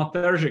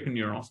glutamatergic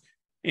neurons.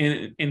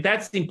 And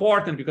that's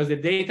important because the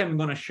data I'm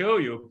going to show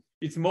you,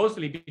 it's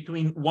mostly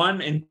between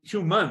 1 and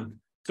 2 months.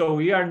 So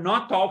we are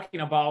not talking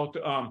about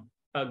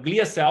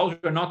glia cells.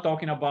 We're not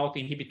talking about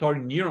inhibitory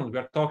neurons.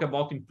 We're talking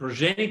about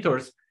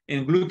progenitors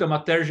and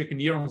glutamatergic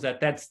neurons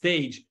at that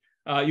stage.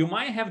 You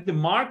might have the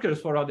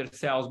markers for other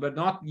cells, but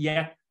not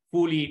yet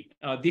fully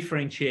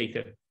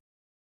differentiated.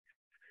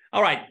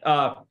 All right,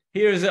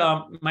 here's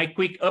my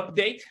quick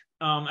update.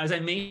 As I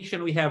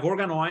mentioned, we have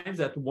organoids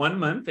at 1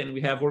 month and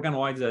we have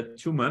organoids at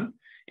 2 months.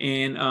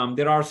 And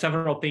there are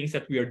several things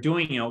that we are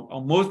doing.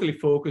 I'll mostly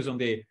focus on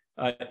the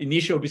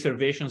initial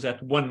observations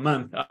at 1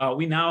 month.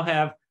 We now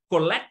have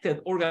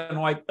collected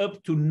organoid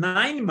up to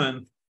 9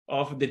 months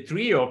of the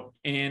trio,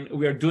 and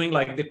we are doing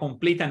like the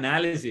complete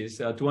analysis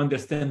to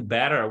understand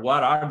better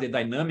what are the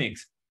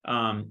dynamics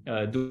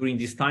during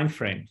this time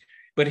frame.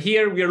 But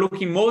here we are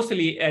looking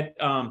mostly at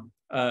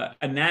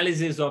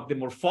analysis of the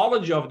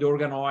morphology of the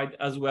organoid,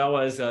 as well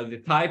as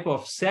the type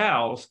of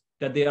cells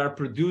that they are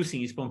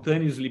producing,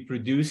 spontaneously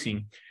producing.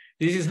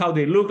 This is how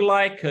they look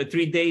like: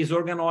 3 days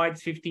organoids,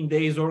 15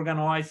 days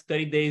organoids,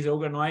 30 days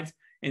organoids,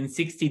 and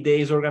 60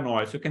 days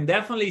organoids. So you can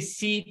definitely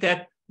see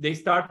that they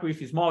start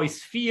with small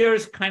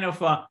spheres, kind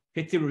of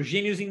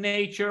heterogeneous in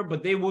nature,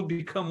 but they will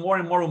become more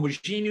and more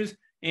homogeneous,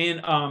 and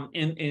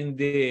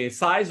the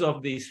size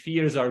of the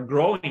spheres are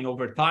growing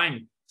over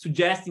time,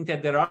 suggesting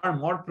that there are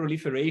more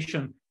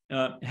proliferation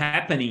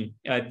happening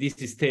at this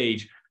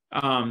stage.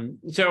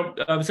 So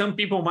some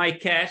people might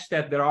catch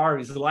that there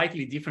are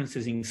slightly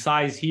differences in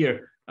size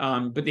here,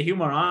 but the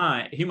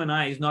human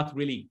eye is not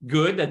really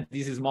good at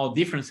these small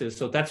differences.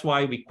 So that's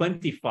why we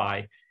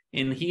quantify.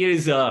 And here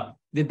is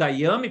the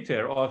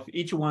diameter of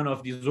each one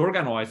of these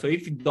organoids. So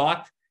if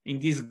dot in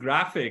these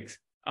graphics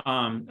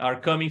are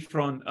coming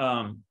from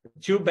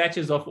 2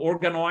 batches of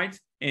organoids,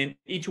 and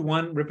each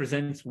one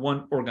represents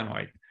 1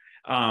 organoid.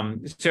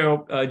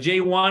 So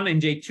J1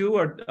 and J2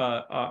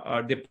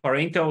 are the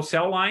parental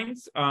cell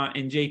lines,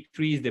 and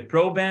J3 is the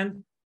proband.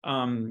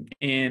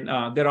 And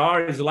there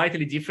are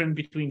slightly different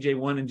between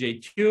J1 and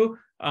J2,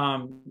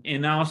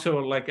 and also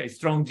like a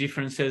strong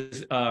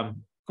differences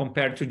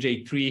compared to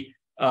J3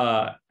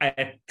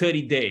 at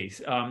 30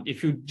 days.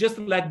 If you just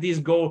let this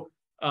go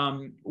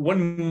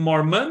 1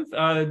 more month,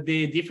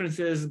 the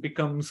differences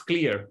becomes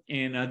clear,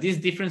 and these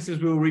differences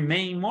will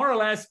remain more or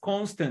less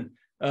constant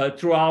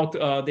throughout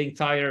the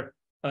entire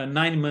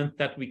 9 months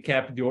that we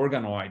kept the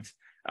organoids.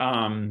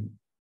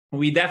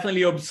 We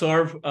definitely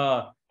observe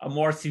a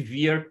more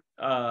severe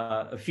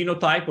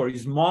phenotype or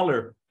smaller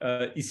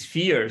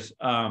spheres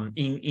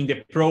in the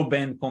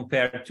proband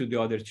compared to the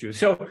other 2.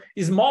 So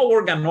small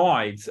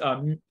organoids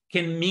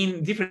can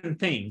mean different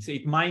things.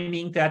 It might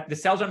mean that the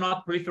cells are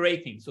not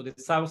proliferating, so the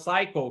cell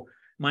cycle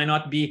might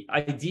not be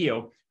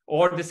ideal,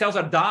 or the cells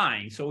are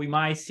dying, so we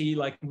might see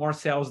like more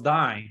cells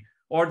dying,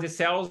 or the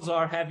cells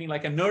are having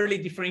like an early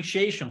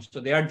differentiation, so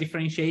they are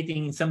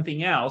differentiating in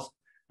something else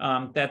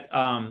that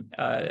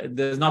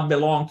does not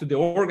belong to the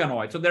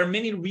organoid. So there are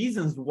many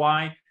reasons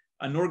why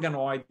an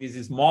organoid is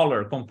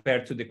smaller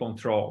compared to the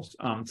controls.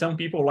 Some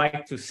people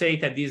like to say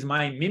that these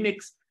might mimic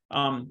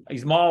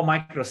small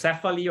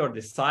microcephaly or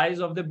the size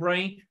of the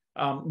brain.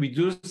 We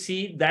do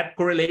see that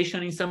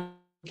correlation in some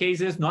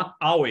cases, not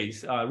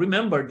always.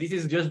 Remember, this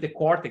is just the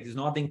cortex, it's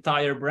not the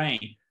entire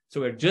brain. So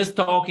we're just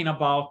talking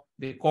about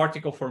the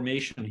cortical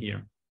formation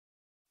here.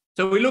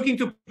 So we look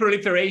into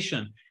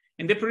proliferation.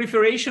 And the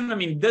proliferation, I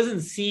mean,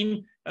 doesn't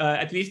seem,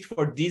 at least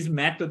for this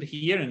method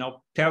here, and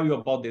I'll tell you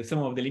about some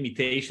of the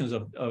limitations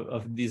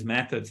of these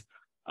methods.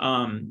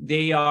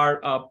 They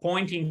are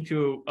pointing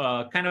to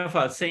kind of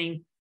a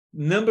same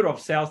number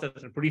of cells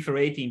that are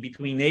proliferating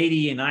between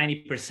 80 and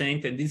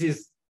 90%. And this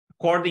is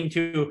according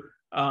to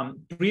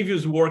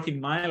previous work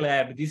in my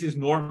lab. This is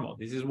normal.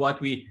 This is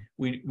what we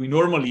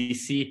normally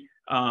see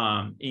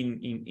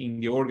in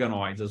the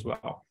organoids as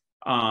well.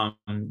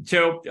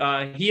 So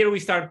here we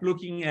start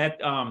looking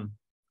at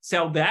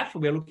cell death.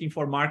 We're looking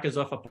for markers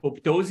of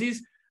apoptosis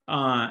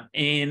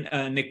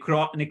and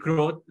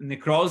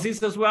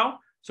necrosis as well.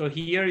 So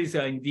here is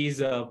in this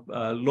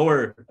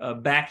lower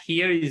back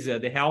here is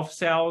the health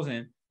cells,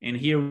 and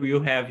here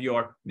you have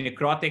your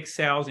necrotic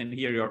cells, and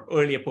here your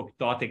early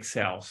apoptotic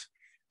cells.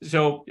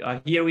 So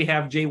here we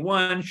have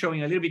J1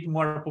 showing a little bit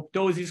more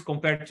apoptosis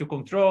compared to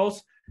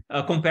controls,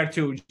 compared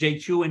to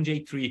J2 and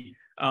J3.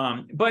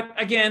 But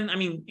again, I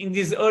mean, in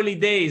these early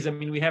days, I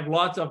mean, we have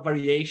lots of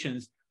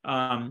variations.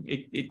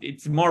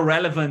 It's more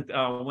relevant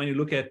when you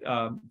look at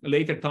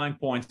later time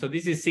points. So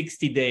this is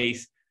 60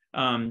 days.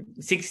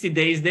 60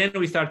 days, then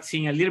we start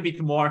seeing a little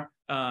bit more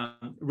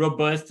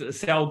robust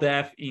cell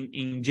death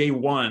in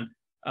J1,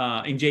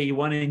 in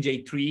J1 and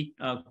J3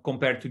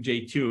 compared to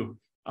J2.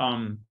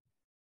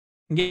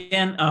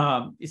 Again,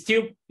 it's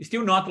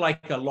still not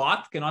like a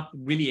lot, cannot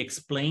really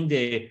explain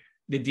the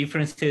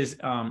differences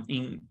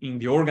in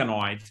the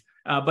organoids,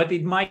 but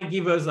it might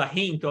give us a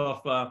hint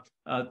of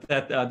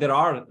that there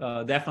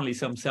are definitely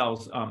some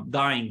cells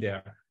dying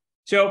there.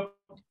 So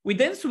we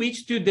then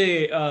switch to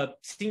the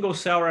single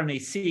cell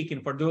RNA-seq,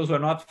 and for those who are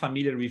not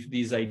familiar with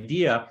this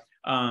idea,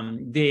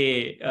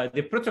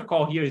 the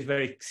protocol here is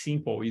very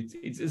simple.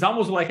 It's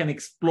almost like an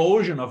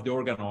explosion of the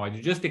organoid.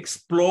 You just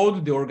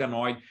explode the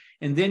organoid,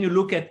 and then you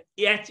look at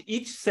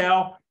each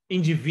cell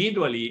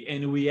individually,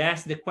 and we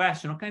ask the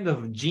question, what kind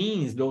of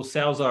genes those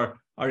cells are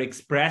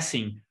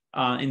expressing?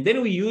 And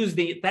then we use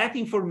that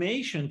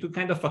information to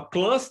kind of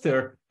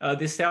cluster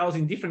the cells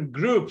in different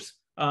groups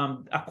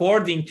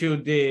according to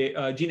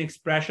the gene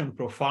expression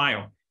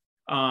profile.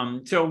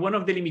 So one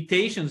of the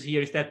limitations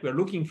here is that we're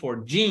looking for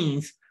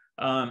genes,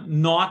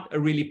 not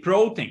really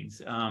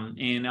proteins.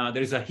 And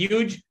there's a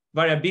huge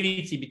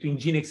variability between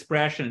gene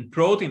expression and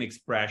protein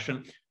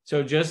expression.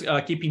 So just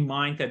keep in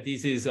mind that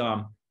this is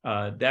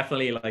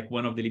definitely like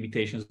one of the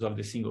limitations of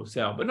the single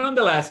cell. But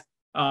nonetheless,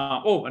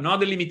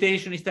 another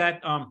limitation is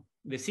that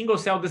the single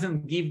cell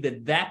doesn't give the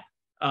depth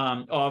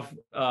of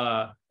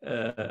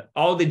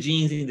all the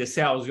genes in the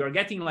cells. You are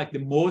getting like the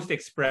most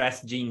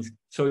expressed genes.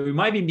 So we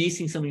might be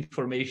missing some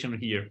information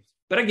here.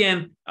 But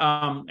again,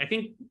 I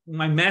think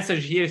my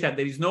message here is that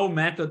there is no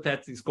method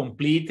that is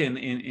complete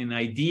and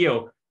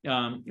ideal.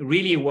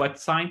 Really what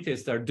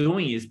scientists are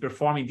doing is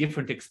performing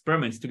different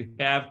experiments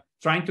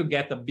trying to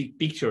get a big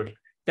picture.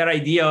 That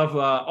idea of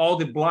all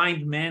the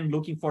blind men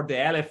looking for the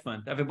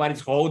elephant,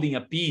 everybody's holding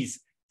a piece,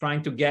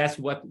 trying to guess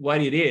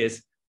what it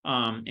is.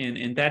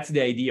 And that's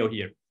the idea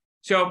here.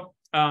 So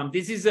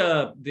this is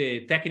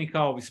the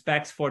technical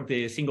specs for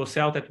the single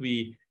cell that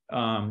we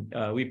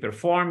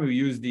perform. We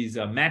use this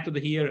method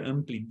here,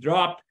 amply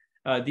dropped.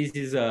 This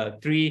is a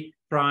 3'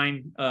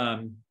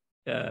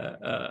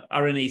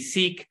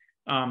 RNA-seq.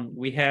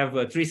 We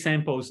have 3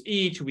 samples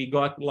each. We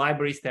got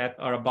libraries that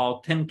are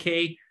about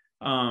 10K.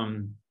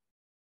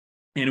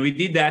 And we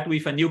did that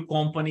with a new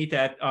company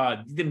that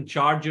didn't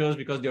charge us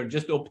because they're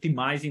just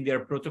optimizing their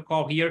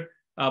protocol here.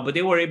 But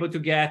they were able to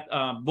get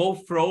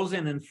both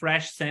frozen and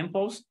fresh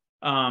samples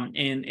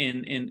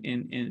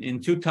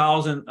in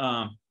 2,000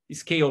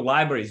 scale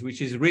libraries,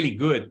 which is really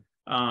good.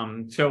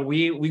 So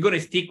we're going to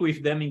stick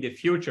with them in the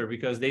future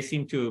because they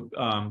seem to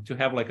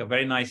have like a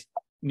very nice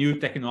new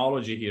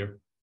technology here.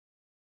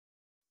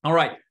 All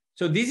right.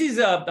 So this is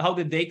how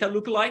the data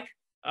look like.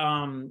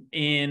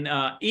 And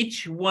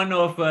each one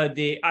of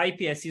the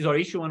iPSCs or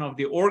each one of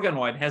the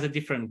organoid has a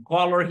different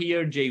color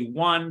here,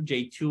 J1,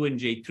 J2, and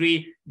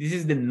J3. This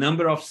is the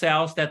number of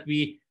cells that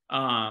we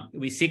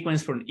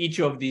sequence from each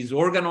of these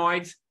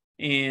organoids,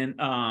 and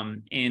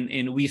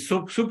we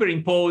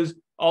superimpose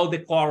all the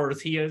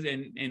colors here,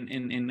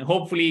 and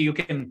hopefully you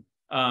can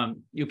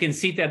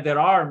see that there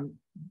are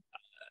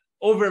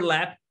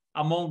overlap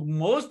among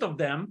most of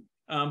them,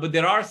 but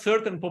there are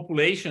certain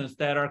populations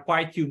that are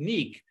quite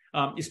unique.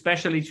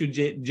 Especially to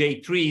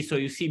J3. So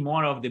you see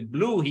more of the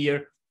blue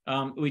here,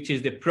 which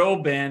is the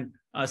proband,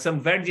 some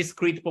very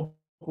discrete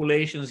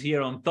populations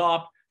here on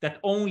top that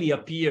only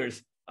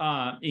appears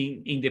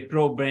in the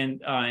proband,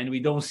 and we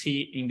don't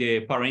see in the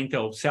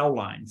parental cell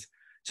lines.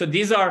 So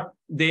these are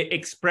the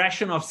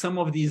expression of some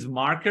of these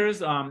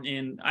markers.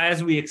 And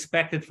as we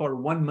expected for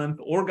 1 month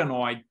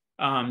organoid,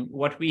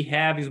 what we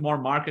have is more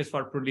markers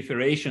for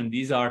proliferation.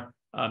 These are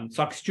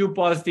SOX2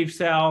 positive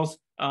cells,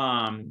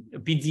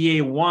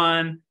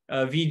 PDA1,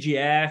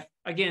 VGF,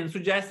 again,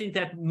 suggesting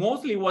that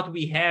mostly what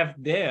we have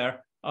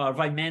there are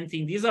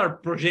vimentin. These are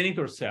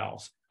progenitor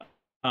cells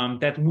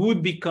that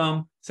would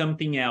become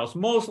something else,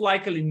 most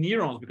likely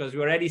neurons, because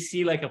we already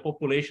see like a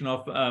population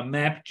of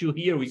MAP2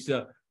 here, which is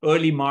an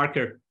early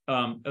marker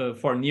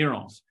for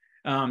neurons.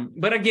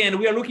 But again,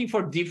 we are looking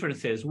for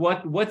differences.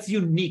 What's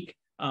unique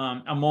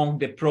among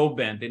the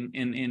proband? And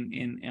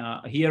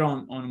here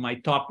on my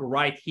top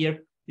right here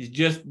is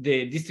just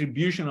the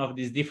distribution of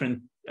these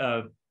different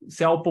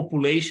cell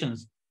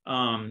populations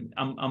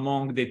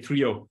among the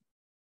trio.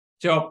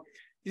 So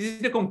this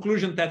is the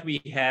conclusion that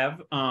we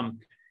have.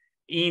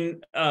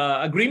 In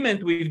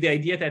agreement with the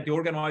idea that the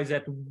organoids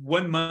at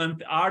 1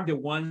 month are the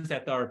ones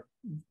that are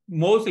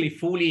mostly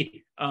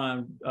fully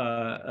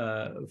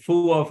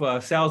full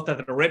of cells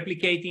that are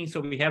replicating. So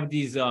we have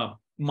these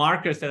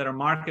markers that are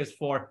markers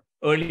for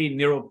early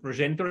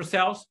neuroprogenitor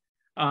cells.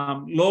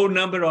 Low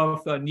number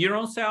of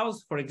neuron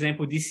cells, for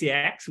example,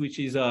 DCX, which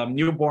is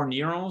newborn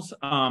neurons.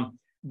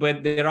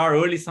 But there are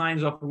early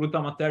signs of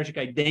glutamatergic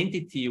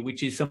identity,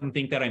 which is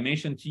something that I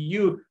mentioned to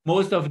you.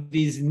 Most of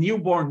these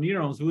newborn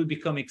neurons will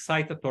become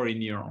excitatory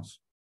neurons.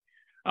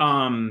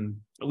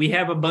 We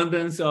have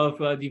abundance of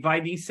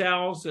dividing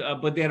cells,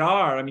 but there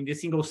are, I mean, the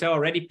single cell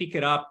already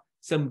picked up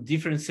some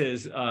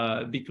differences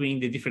between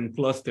the different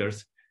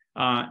clusters.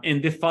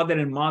 And the father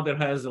and mother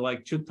has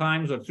like 2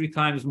 times or 3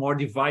 times more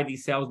dividing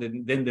cells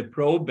than the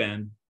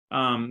proband.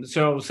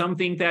 So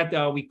something that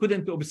we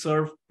couldn't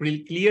observe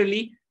really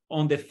clearly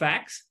on the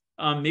facts,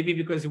 maybe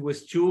because it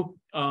was too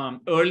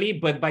early,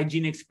 but by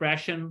gene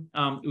expression,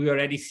 we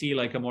already see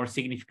like a more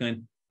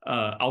significant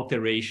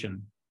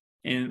alteration.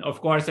 And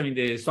of course, I mean,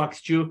 the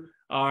SOX2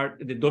 are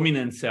the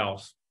dominant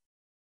cells.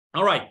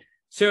 All right,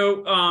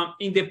 so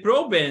in the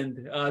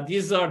proband,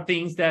 these are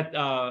things that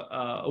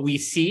we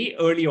see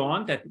early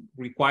on that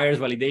requires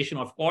validation,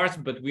 of course,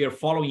 but we are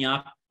following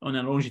up on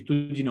a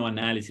longitudinal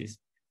analysis.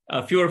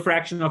 A fewer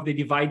fraction of the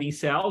dividing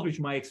cells, which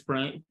might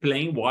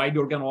explain why the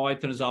organoid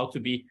turns out to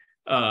be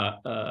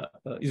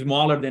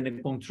smaller than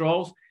the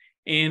controls.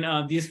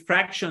 And these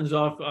fractions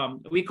of,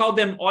 we call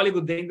them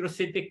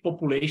oligodendrocytic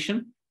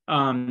population.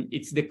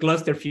 It's the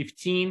cluster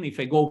 15. If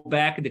I go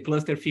back, the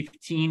cluster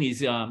 15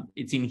 is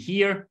it's in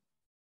here.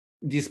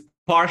 This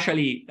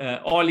partially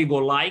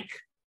oligo-like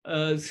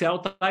cell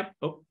type.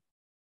 Oh.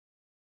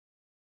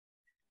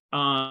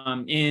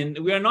 And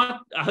we are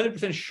not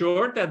 100%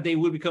 sure that they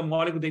will become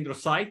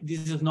oligodendrocyte.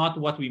 This is not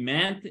what we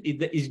meant.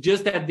 It's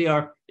just that they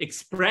are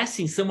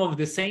expressing some of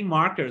the same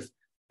markers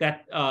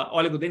that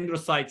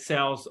oligodendrocyte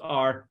cells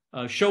are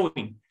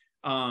showing.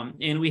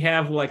 And we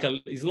have like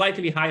a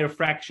slightly higher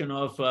fraction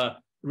of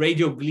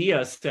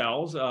radioglia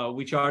cells,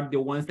 which are the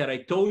ones that I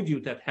told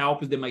you that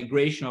help the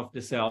migration of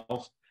the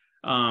cells.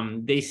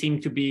 They seem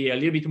to be a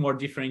little bit more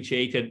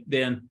differentiated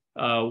than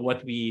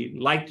what we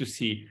like to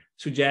see,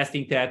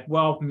 suggesting that,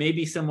 well,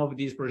 maybe some of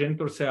these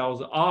progenitor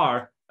cells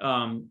are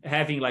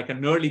having like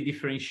an early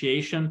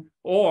differentiation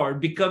or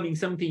becoming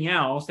something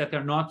else that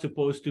are not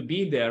supposed to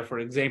be there. For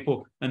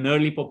example, an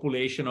early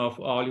population of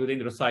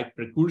oligodendrocyte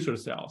precursor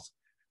cells.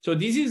 So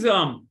this is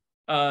the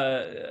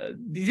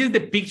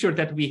picture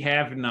that we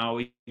have now.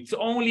 It's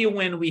only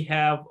when we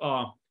have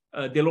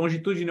the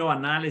longitudinal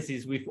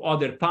analysis with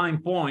other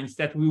time points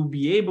that we will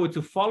be able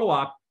to follow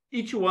up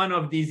each one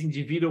of these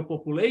individual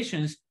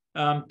populations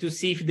to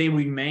see if they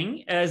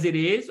remain as it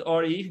is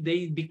or if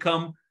they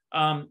become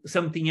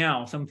something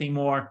else, something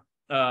more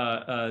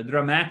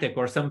dramatic,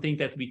 or something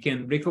that we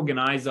can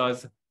recognize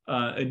as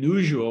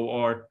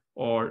unusual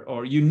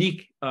or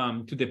unique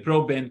to the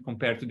proband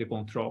compared to the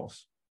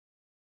controls.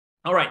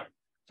 All right,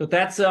 so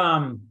that's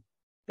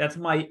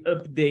my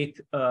update,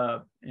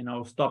 and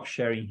I'll stop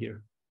sharing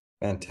here.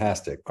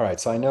 Fantastic. All right,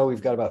 so I know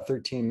we've got about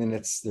 13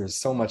 minutes. There's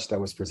so much that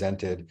was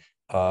presented.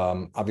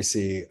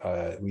 Obviously,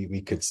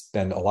 we could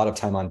spend a lot of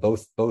time on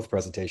both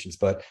presentations,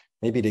 but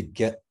maybe to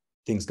get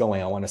things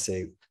going, I want to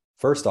say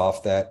first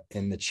off that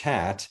in the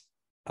chat,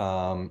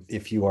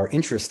 if you are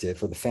interested,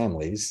 for the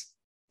families,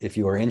 if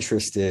you are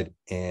interested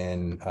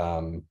in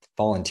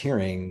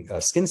volunteering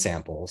skin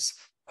samples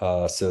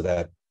so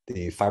that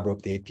the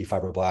AP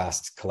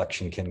fibroblast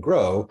collection can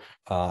grow,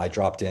 I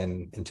dropped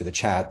into the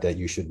chat that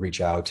you should reach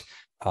out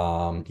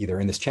either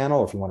in this channel,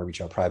 or if you want to reach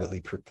out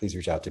privately, please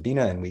reach out to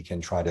Bina, and we can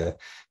try to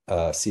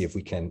see if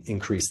we can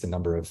increase the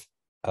number of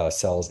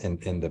cells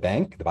in the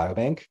bank, the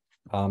biobank.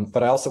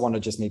 But I also want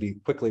to just maybe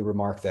quickly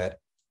remark that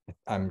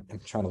I'm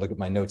trying to look at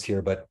my notes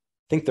here, but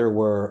I think there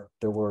was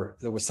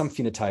some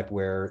phenotype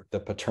where the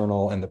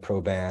paternal and the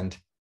proband,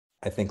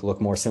 I think, look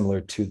more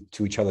similar to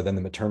each other than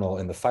the maternal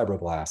and the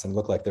fibroblasts, and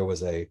looked like there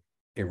was a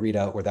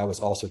readout where that was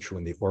also true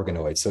in the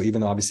organoids. So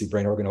even though obviously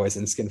brain organoids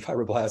and skin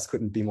fibroblasts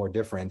couldn't be more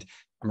different,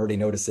 I'm already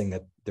noticing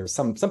that there's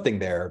something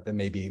there that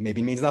maybe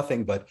means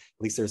nothing, but at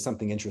least there's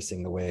something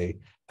interesting the way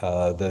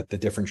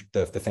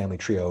the family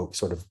trio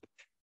sort of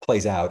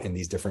plays out in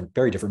these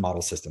very different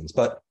model systems.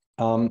 But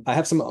I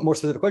have some more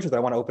specific questions that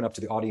I want to open up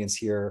to the audience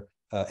here.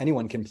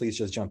 Anyone can please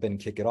just jump in and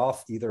kick it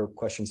off, either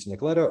questions to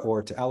Nicoletta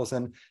or to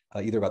Alysson,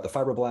 either about the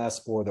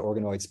fibroblasts or the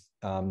organoids.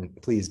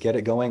 Please get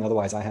it going.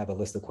 Otherwise, I have a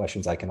list of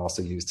questions I can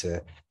also use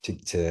to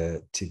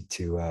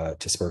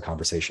spur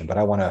conversation. But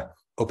I want to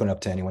open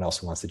up to anyone else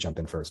who wants to jump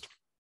in first.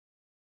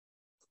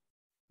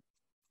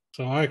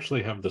 So I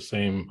actually have the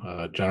same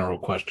general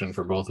question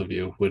for both of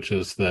you, which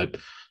is that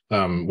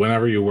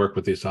whenever you work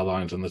with these cell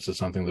lines, and this is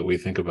something that we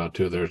think about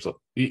too, there's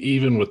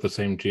even with the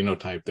same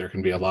genotype, there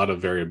can be a lot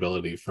of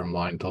variability from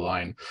line to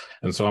line.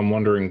 And so I'm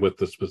wondering, with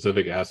the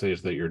specific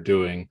assays that you're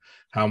doing,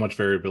 how much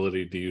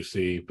variability do you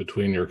see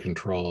between your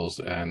controls,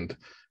 and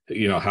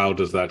how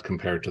does that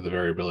compare to the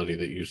variability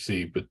that you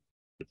see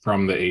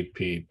from the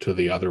 8P to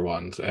the other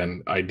ones?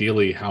 And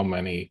ideally, how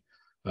many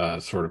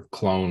sort of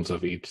clones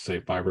of each, say,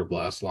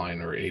 fibroblast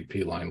line or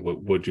 8P line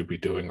would you be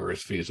doing, or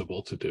is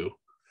feasible to do?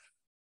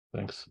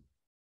 Thanks.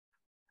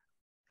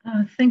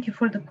 Thank you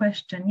for the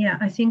question. Yeah,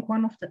 I think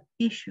one of the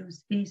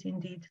issues is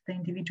indeed the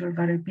individual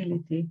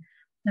variability.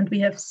 And we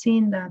have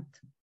seen that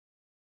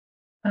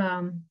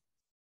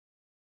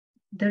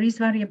there is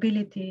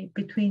variability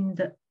between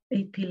the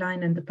 8P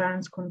line and the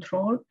parent's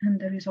control. And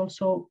there is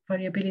also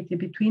variability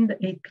between the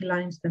 8P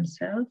lines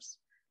themselves,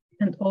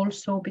 and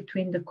also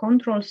between the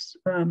controls,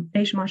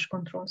 age-matched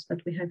controls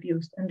that we have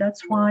used. And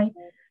that's why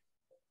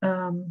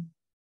 8P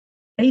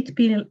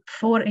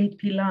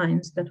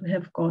lines that we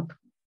have got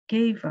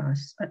gave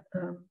us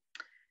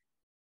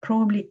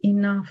probably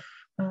enough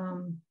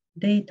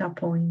data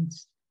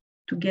points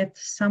to get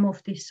some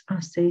of these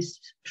assays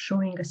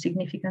showing a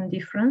significant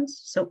difference.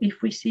 So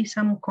if we see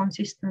some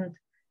consistent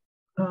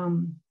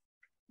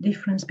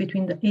difference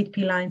between the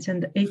 8P lines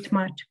and the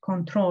age-matched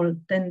control,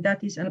 then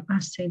that is an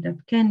assay that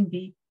can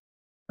be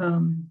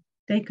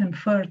taken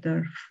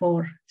further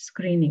for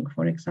screening,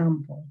 for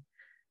example.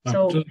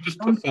 So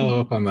just to follow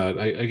up on that,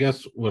 I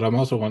guess what I'm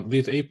also wanting,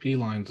 these 8P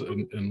lines,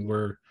 and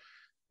we're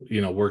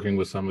working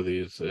with some of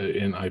these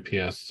in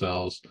iPS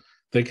cells,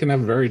 they can have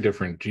very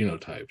different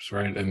genotypes,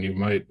 right? And you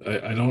might,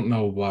 I don't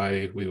know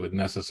why we would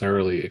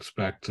necessarily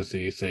expect to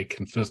see, say,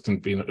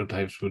 consistent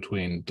phenotypes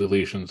between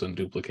deletions and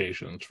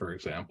duplications, for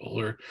example,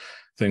 or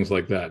things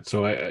like that.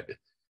 So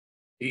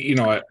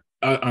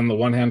on the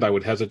one hand, I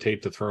would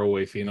hesitate to throw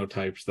away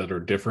phenotypes that are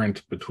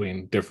different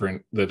between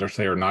that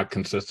are not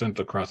consistent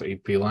across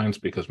 8P lines,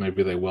 because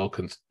maybe they will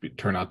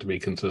turn out to be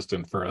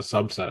consistent for a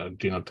subset of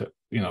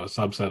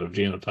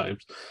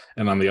genotypes.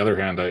 And on the other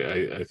hand,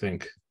 I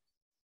think,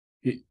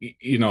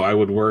 I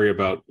would worry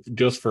about,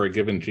 just for a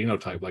given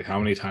genotype, like how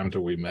many times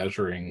are we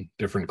measuring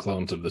different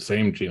clones of the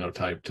same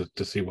genotype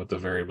to see what the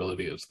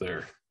variability is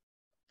there?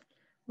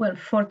 Well,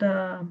 for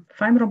the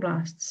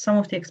fibroblasts, some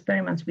of the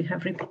experiments, we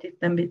have repeated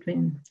them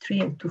between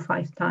 3 to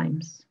 5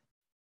 times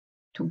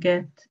to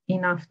get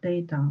enough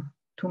data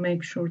to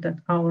make sure that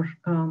our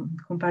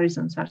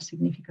comparisons are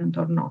significant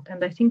or not.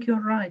 And I think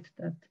you're right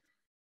that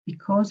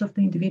because of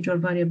the individual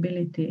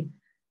variability,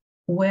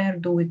 where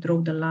do we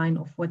draw the line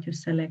of what you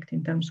select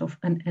in terms of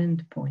an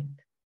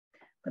endpoint?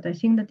 But I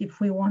think that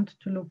if we want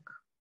to look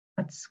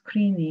at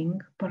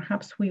screening,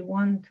 perhaps we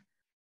want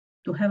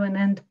to have an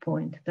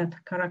endpoint that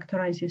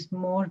characterizes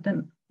more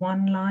than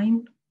one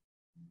line,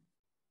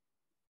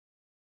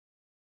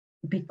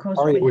 because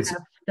we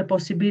have the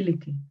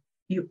possibility.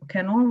 You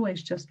can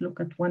always just look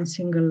at one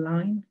single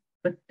line,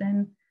 but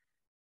then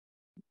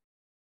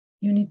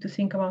you need to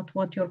think about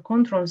what your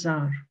controls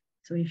are.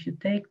 So if you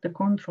take the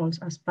controls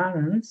as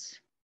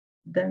parents,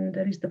 then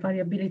there is the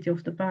variability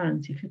of the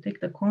parents. If you take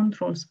the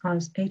controls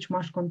as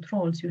age-matched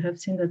controls, you have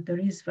seen that there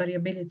is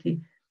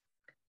variability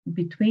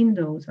between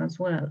those as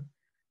well.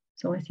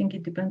 So I think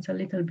it depends a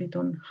little bit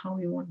on how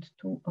you want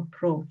to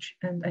approach.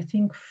 And I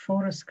think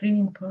for a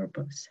screening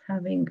purpose,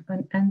 having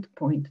an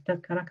endpoint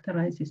that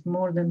characterizes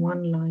more than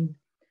one line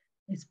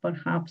is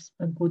perhaps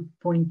a good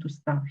point to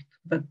start.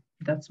 But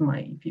that's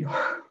my view.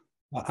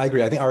 I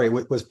agree. I think, Ari,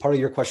 was part of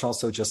your question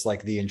also just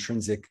like the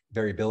intrinsic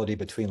variability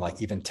between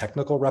like even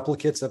technical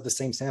replicates of the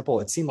same sample?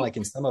 It seemed like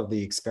in some of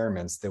the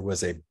experiments, there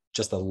was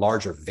just a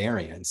larger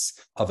variance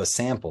of a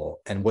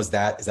sample. And is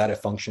that a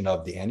function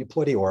of the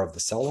aneuploidy or of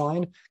the cell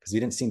line? Because we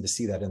didn't seem to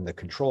see that in the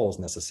controls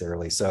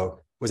necessarily.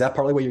 So was that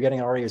partly what you're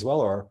getting, Ari, as well?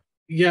 Or?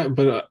 Yeah,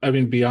 but I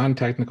mean, beyond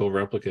technical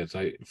replicates,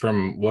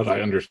 from what I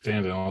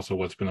understand and also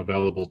what's been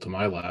available to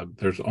my lab,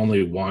 there's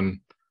only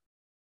one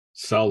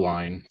cell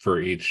line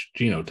for each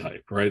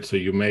genotype, right? So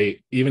you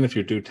may, even if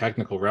you do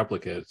technical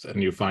replicates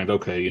and you find,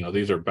 okay,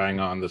 these are bang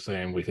on the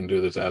same, we can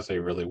do this assay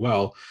really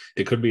well.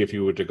 It could be if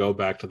you were to go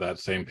back to that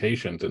same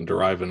patient and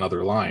derive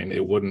another line,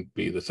 it wouldn't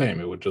be the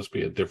same. It would just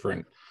be a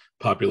different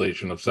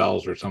population of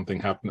cells or something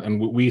happen. And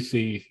we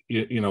see,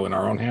 in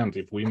our own hands,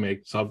 if we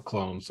make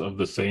subclones of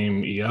the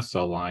same ES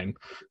cell line,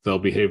 they'll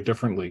behave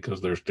differently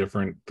because there's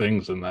different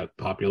things in that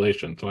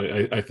population. So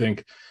I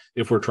think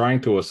if we're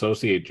trying to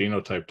associate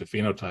genotype to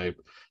phenotype,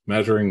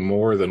 measuring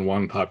more than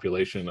one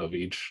population of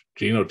each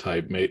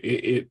genotype,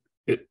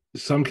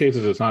 some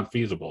cases it's not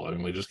feasible. I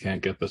mean, we just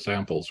can't get the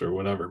samples or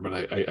whatever,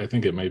 but I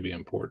think it may be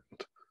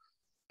important.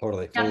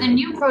 Totally. Yeah, the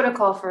new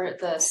protocol for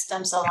the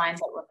stem cell lines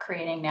that we're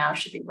creating now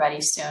should be ready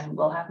soon.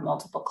 We'll have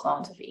multiple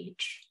clones of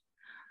each.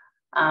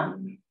 Not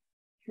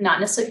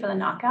necessarily for the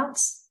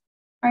knockouts,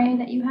 right,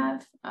 that you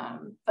have,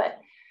 but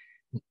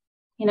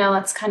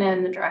that's kind of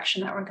in the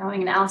direction that we're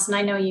going. And Alysson,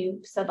 I know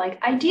you said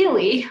like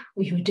ideally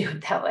we would do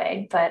it that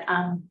way, but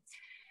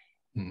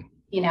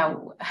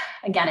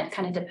again, it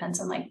kind of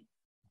depends on like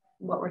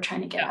what we're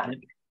trying to get at.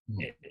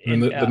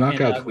 And the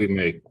knockouts we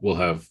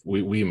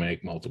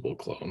make multiple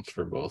clones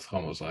for both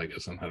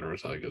homozygous and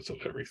heterozygous of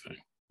everything.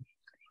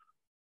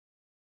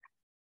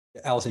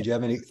 Alysson, do you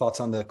have any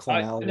thoughts on the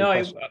clonality?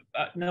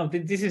 No,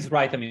 this is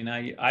right. I mean,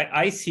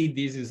 I see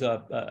this as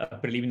a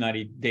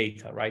preliminary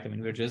data, right? I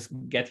mean, we're just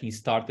getting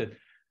started.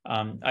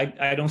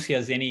 I don't see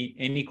as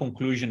any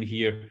conclusion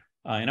here,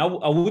 and I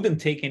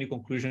wouldn't take any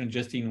conclusion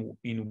just in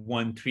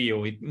one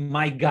trio. It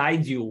might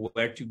guide you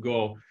where to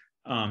go,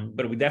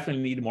 but we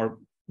definitely need more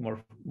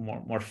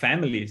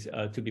families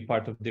to be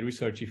part of the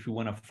research if you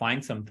want to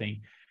find something.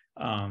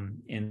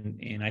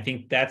 And I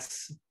think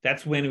that's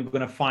when we're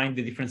going to find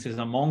the differences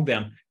among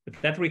them, but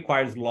that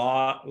requires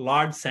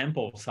large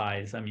sample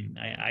size. I mean,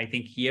 I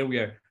think here we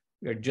are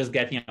just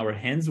getting our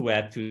hands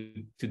wet to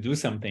do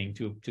something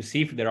to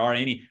see if there are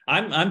any.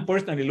 I'm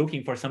personally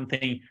looking for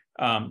something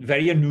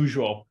very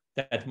unusual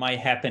that might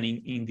happen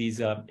in this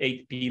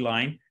 8p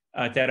line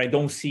that I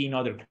don't see in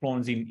other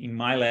clones in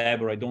my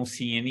lab, or I don't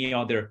see any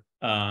other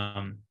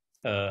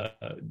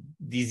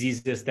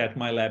diseases that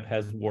my lab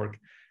has worked.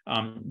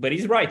 But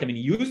he's right. I mean,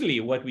 usually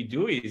what we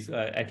do is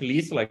at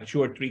least like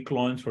 2 or 3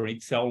 clones for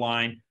each cell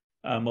line,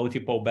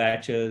 multiple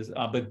batches.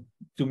 But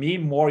to me,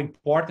 more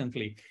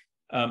importantly,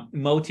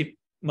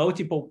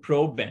 multiple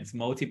probands,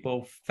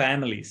 multiple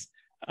families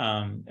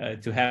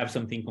to have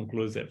something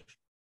conclusive.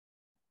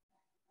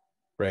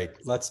 Great.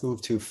 Let's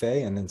move to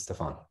Faye and then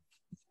Stefan.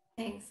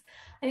 Thanks.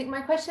 I think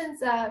my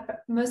question's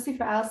mostly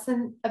for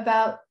Alysson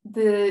about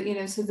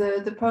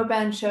the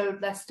proband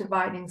showed less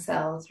dividing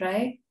cells,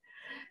 right?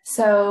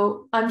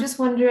 So I'm just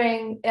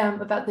wondering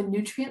about the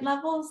nutrient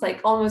levels, like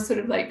almost sort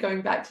of like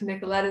going back to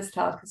Nicoletta's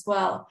talk as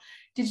well.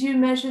 Did you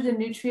measure the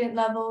nutrient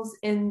levels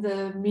in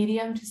the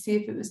medium to see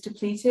if it was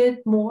depleted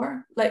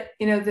more, like,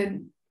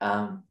 than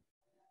the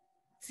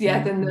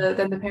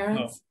parents?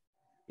 No.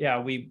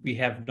 Yeah, we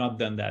have not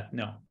done that.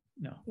 No.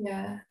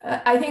 Yeah,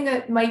 I think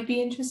that might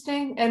be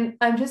interesting. And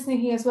I'm just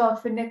thinking as well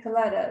for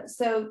Nicoletta.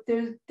 So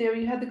there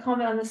you had the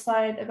comment on the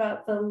slide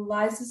about the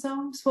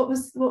lysosomes. What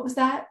was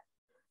that?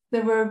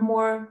 There were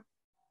more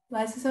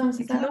lysosomes?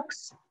 It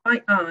looks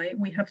by eye,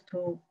 we have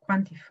to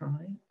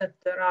quantify that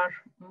there are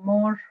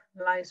more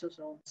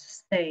lysosomes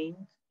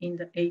stained in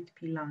the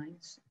 8p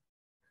lines.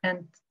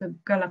 And the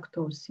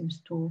galactose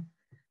seems to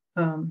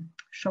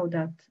show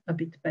that a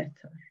bit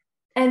better.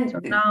 And so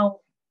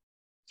now,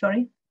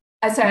 sorry?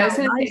 Sorry, I was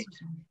going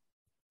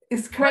to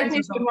say, correct me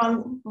if I'm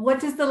wrong. What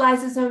does the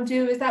lysosome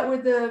do? Is that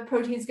where the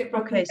proteins get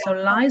broken down? Okay, so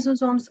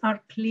lysosomes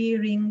are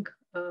clearing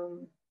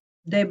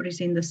debris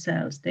in the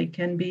cells. They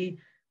can be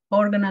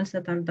organelles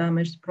that are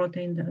damaged,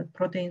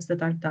 proteins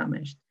that are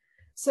damaged.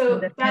 So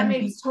that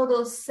makes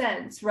total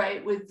sense,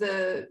 right? With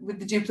the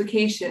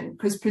duplication,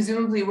 because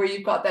presumably where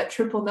you've got that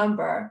triple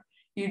number,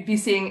 you'd be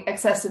seeing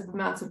excessive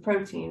amounts of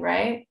protein,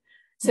 right?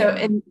 So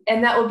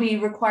and that will be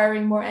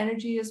requiring more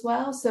energy as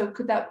well. So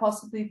could that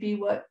possibly be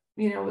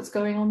what's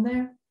going on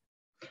there?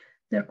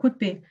 There could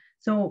be.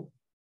 So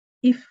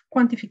if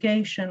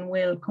quantification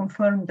will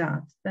confirm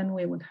that, then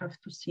we would have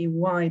to see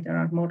why there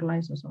are more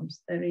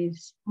lysosomes. There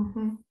is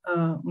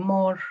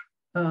more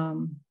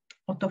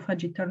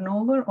autophagy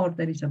turnover, or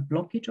there is a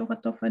blockage of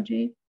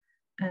autophagy,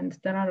 and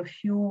there are a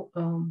few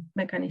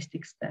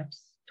mechanistic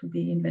steps to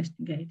be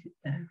investigated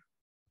there.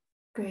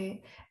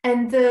 Great.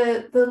 And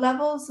the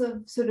levels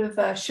of sort of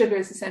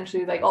sugars,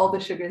 essentially, like all the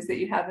sugars that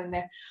you have in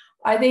there,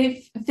 are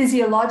they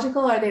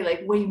physiological? Are they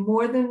like way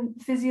more than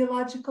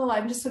physiological?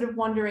 I'm just sort of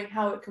wondering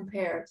how it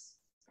compares.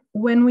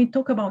 When we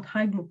talk about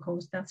high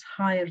glucose, that's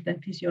higher than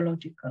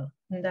physiological.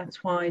 And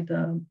that's why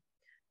the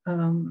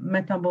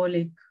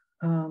metabolic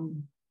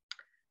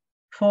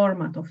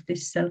format of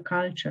these cell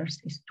cultures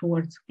is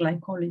towards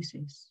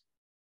glycolysis.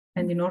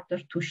 And in order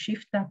to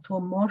shift that to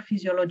a more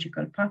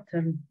physiological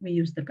pattern, we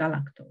use the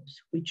galactose,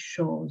 which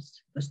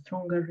shows the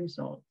stronger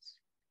results,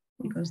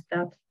 because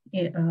that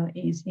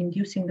is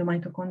inducing the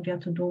mitochondria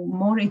to do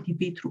more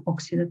ATP through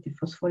oxidative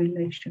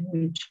phosphorylation,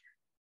 which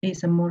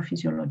is a more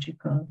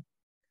physiological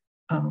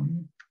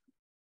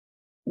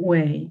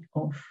way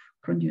of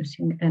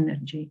producing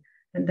energy.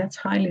 And that's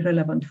highly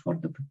relevant for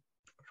the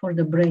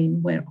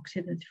brain, where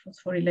oxidative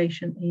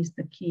phosphorylation is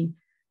the key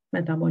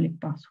metabolic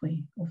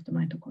pathway of the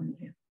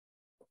mitochondria.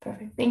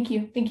 Perfect. Thank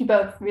you. Thank you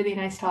both. Really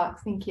nice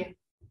talks. Thank you.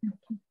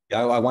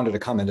 Yeah, I wanted to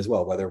comment as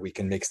well, whether we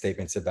can make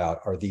statements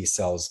about, are these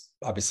cells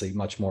obviously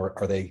much more,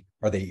 are they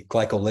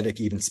glycolytic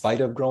even in spite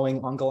of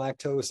growing on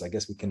galactose? I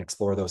guess we can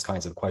explore those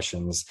kinds of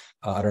questions.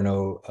 I don't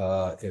know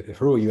if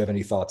Hru, you have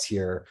any thoughts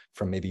here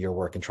from maybe your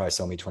work in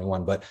Trisomy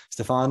 21, but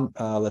Stefan,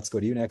 let's go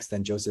to you next,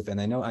 then Joseph.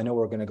 And I know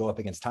we're going to go up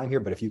against time here,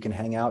 but if you can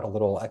hang out a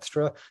little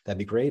extra, that'd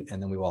be great.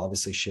 And then we will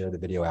obviously share the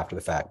video after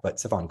the fact, but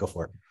Stefan, go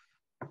for it.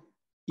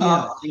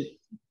 Yeah.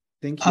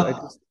 Thank you.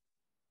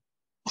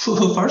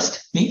 Who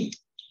first? Me?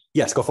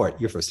 Yes, go for it.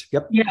 You're first.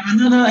 Yep. Yeah,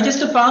 no. I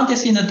just found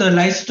this in the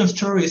lysosome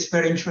story is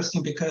very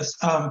interesting because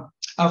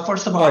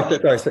first of all,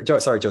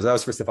 sorry, Joseph. That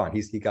was for Stefan.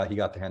 He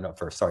got the hand up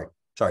first. Sorry.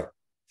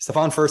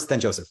 Stefan first, then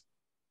Joseph.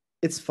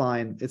 It's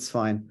fine. It's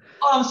fine.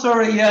 Oh, I'm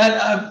sorry.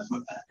 Yeah.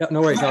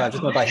 No worries. No, I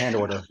just went by hand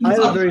order. I had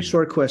a very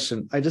short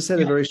question. I just had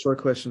a very short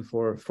question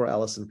for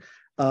Alysson.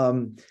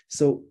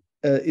 So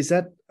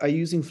are you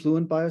using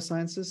Fluent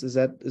Biosciences? Is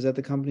that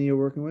the company you're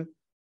working with?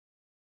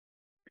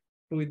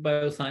 Fluid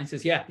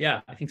Biosciences.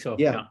 Yeah, I think so.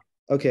 Yeah.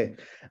 Okay.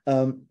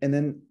 And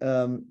then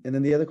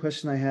the other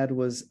question I had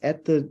was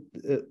at the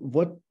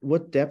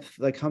what depth,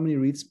 like how many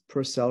reads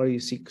per cell are you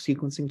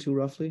sequencing to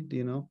roughly? Do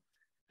you know?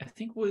 I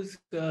think it was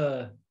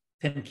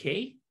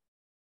 10K.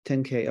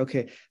 10K.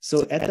 Okay.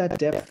 So at that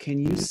depth, can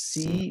you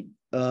see?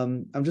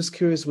 I'm just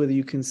curious whether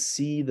you can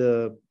see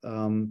the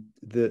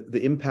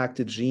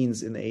impacted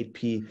genes in the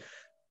 8P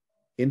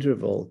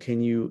interval.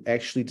 Can you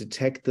actually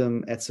detect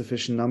them at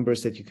sufficient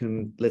numbers that you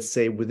can, let's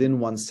say, within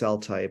one cell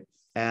type,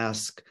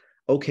 ask,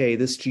 okay,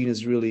 this gene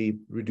is really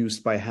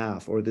reduced by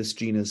half, or this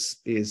gene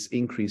is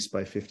increased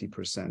by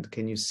 50%.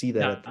 Can you see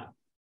that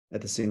at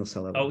the single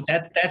cell level? Oh,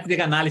 that's the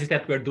analysis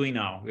that we're doing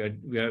now.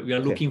 We are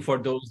looking for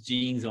those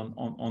genes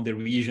on the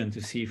region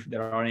to see if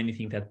there are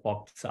anything that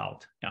pops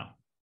out. Yeah.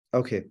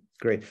 Okay,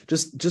 great.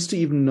 Just to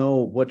even know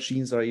what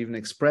genes are even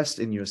expressed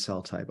in your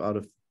cell type out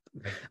of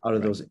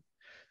those.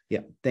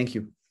 Yeah, thank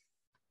you.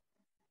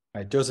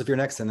 All right, Joseph, you're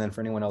next. And then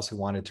for anyone else who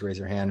wanted to raise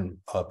your hand,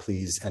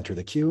 please enter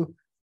the queue.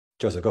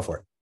 Joseph, go for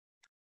it.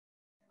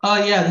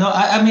 Yeah, no,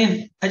 I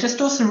mean, I just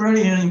also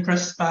really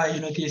impressed by,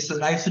 this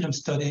Alysson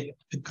study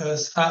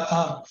because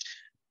there's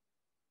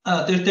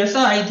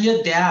an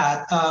idea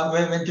that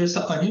when there's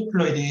an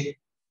aneuploidy,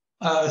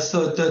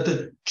 so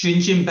the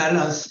gene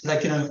balance,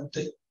 like,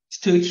 the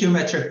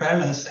stoichiometric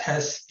balance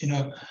has,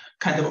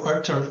 kind of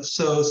altered.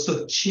 So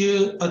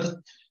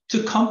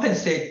to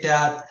compensate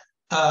that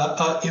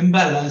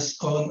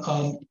imbalance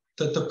on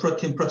the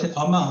protein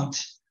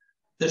amount,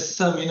 there's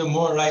some,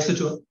 more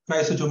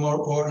lysosomal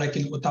or like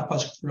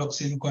autophagic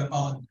fluoxetine going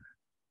on.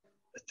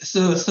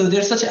 So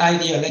there's such an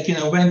idea, like,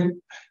 when,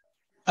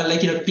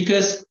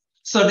 because,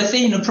 so let's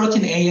say,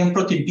 protein A and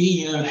protein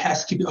B,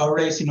 has to be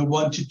always,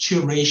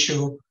 1-to-2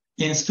 ratio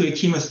in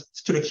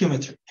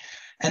stoichiometry.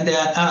 And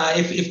then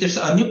if there's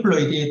a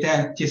aneuploidy,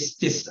 then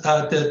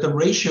the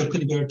ratio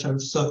could be altered.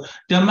 So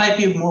there might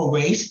be more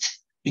waste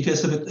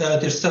because of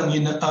there's some,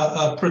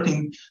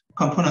 protein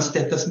components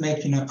that does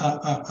make,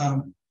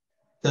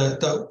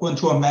 the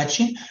one-to-one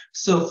matching.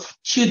 So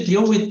to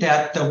deal with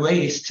that, the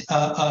waste,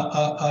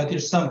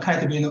 there's some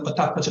kind of,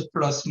 autophagic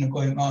plus,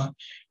 going on,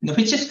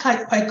 which is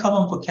quite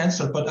common for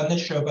cancer, but I'm not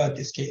sure about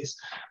this case.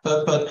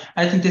 But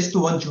I think that's the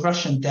one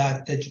direction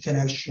that you can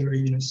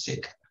actually,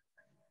 seek.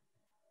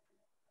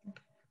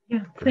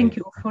 Yeah, thank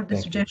you for the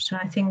suggestion.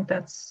 I think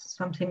that's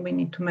something we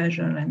need to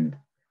measure and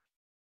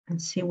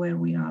see where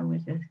we are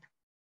with it.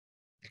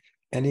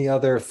 Any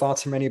other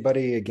thoughts from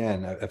anybody?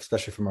 Again,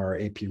 especially from our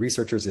AP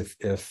researchers,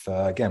 if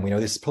again, we know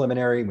this is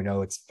preliminary, we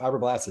know it's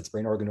fibroblasts, it's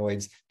brain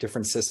organoids,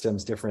 different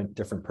systems,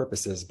 different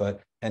purposes,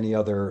 but any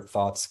other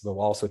thoughts? We'll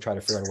also try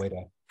to figure out a way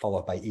to follow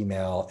up by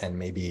email, and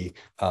maybe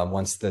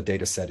once the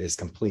data set is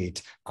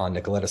complete on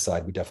Nicoletta's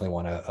side, we definitely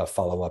want to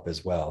follow up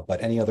as well.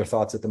 But any other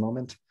thoughts at the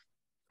moment?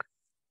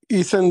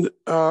 Ethan,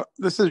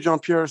 this is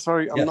Jean-Pierre.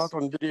 Sorry, I'm Yes. not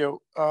on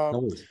video. No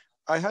worries.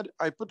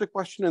 I put a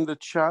question in the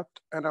chat,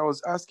 and I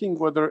was asking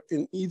whether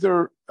in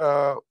either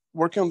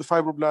working on the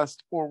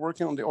fibroblast or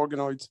working on the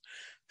organoids,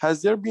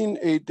 has there been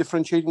a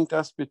differentiating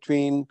test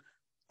between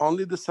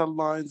only the cell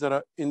lines that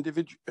are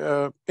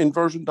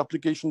inversion,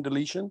 duplication,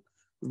 deletion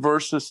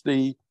versus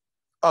the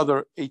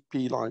other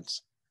 8P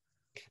lines?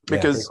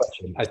 Because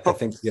I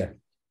think, yeah.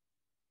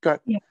 Go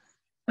ahead. Yeah.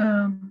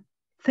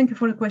 Thank you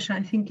for the question.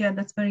 I think,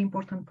 that's a very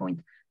important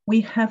point.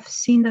 We have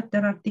seen that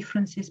there are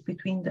differences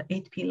between the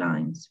 8P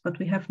lines, but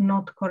we have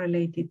not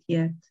correlated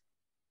yet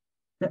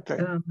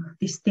the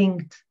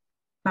distinct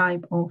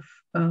type of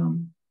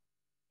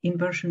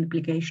inversion,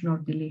 duplication, or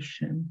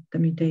deletion, the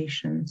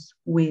mutations,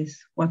 with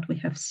what we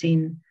have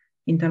seen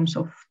in terms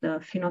of the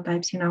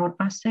phenotypes in our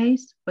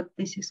assays. But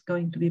this is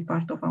going to be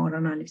part of our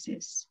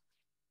analysis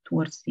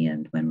towards the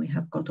end when we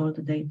have got all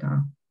the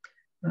data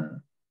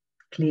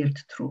cleared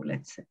through,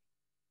 let's say.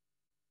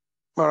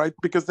 All right,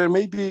 because there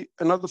may be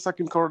another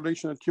second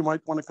correlation that you might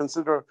want to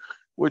consider,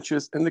 which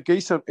is in the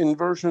case of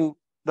inversion,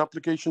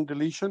 duplication,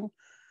 deletion,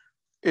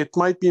 it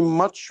might be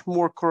much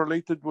more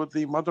correlated with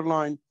the mother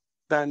line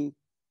than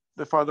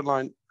the father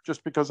line,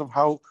 just because of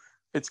how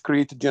it's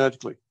created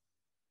genetically.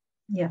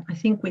 Yeah, I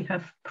think we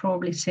have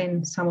probably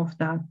seen some of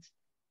that,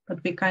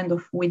 but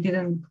we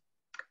didn't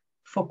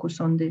focus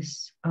on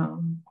this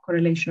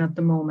correlation at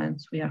the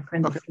moment. We are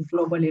kind of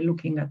globally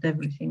looking at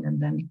everything, and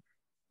then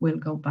we'll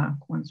go back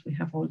once we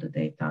have all the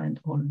data and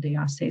all the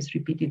assays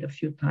repeated a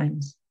few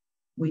times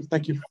with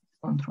different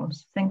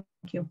controls. Thank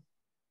you.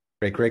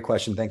 Great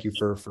question. Thank you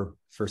for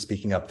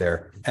speaking up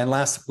there. And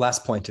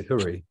last point to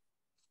Huri.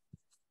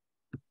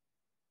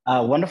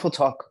 Wonderful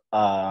talk,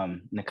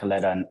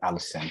 Nicoletta and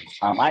Alysson.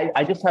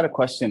 I just had a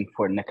question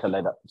for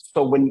Nicoletta.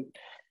 So when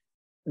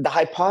the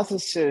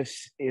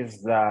hypothesis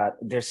is that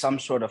there's some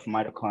sort of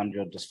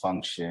mitochondrial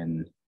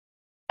dysfunction,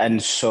 and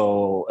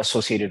so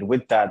associated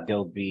with that,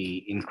 there'll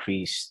be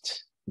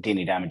increased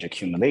DNA damage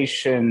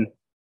accumulation,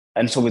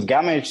 And so with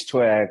gamma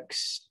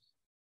H2X,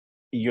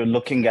 you're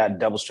looking at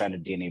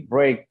double-stranded DNA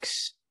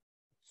breaks.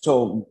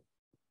 So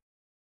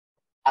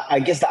I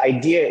guess the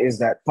idea is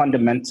that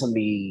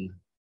fundamentally,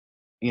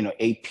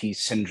 AP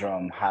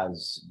syndrome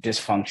has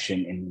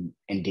dysfunction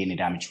in DNA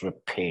damage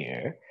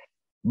repair.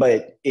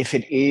 But if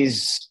it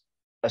is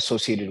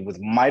associated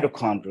with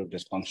mitochondrial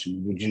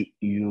dysfunction, would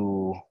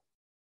you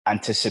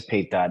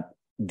anticipate that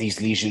these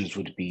lesions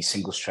would be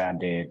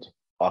single-stranded,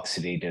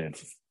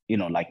 oxidative,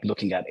 like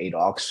looking at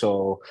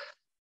 8-oxo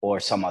or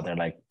some other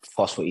like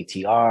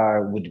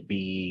phospho-ATR would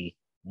be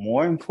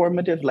more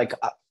informative? Like,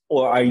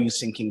 or are you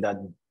thinking that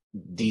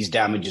these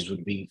damages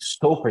would be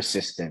so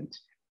persistent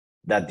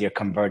that they're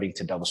converting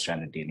to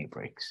double-stranded DNA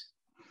breaks?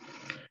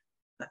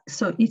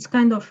 So it's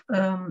kind of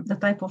the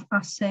type of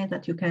assay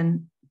that you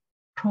can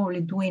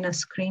probably do in a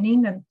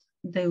screening, and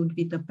they would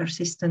be the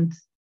persistent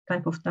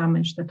type of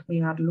damage that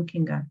we are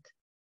looking at.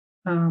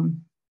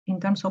 In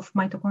terms of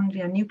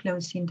mitochondria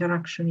nucleus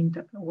interaction,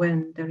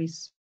 when there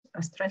is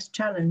a stress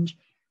challenge,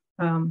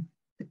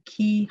 the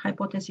key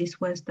hypothesis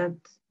was that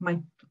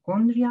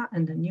mitochondria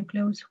and the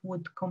nucleus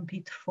would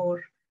compete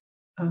for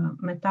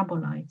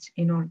metabolites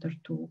in order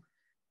to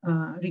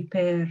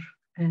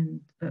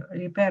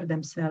repair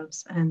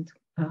themselves and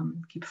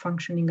keep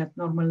functioning at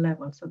normal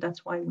levels. So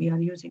that's why we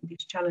are using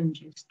these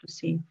challenges to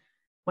see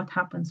what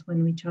happens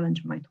when we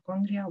challenge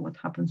mitochondria, what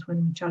happens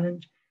when we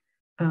challenge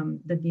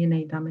the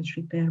DNA damage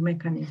repair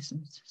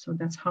mechanisms. So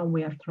that's how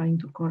we are trying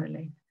to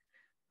correlate.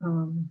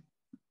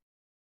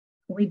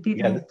 We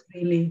didn't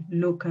really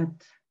look at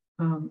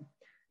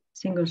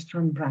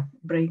single-strand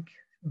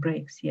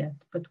breaks yet,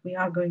 but we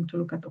are going to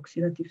look at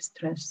oxidative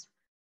stress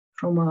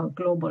from a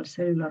global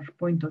cellular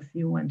point of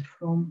view and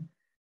from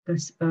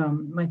this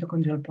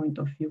mitochondrial point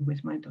of view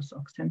with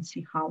mitosocs, and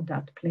see how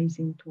that plays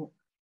into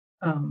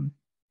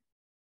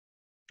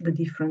the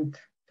different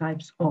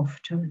types of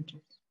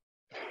challenges.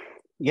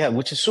 Yeah,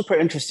 which is super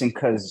interesting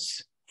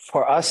because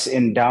for us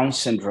in Down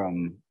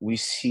syndrome, we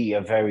see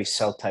a very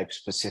cell type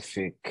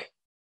specific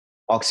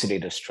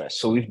oxidative stress.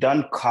 So we've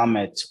done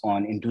COMET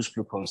on induced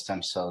pluripotent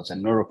stem cells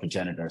and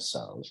neuroprogenitor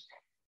cells.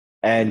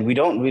 And we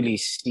don't really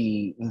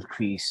see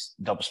increased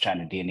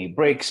double-stranded DNA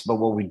breaks, but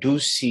what we do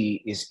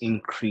see is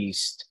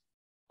increased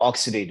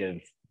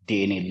oxidative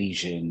DNA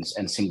lesions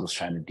and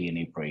single-stranded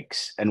DNA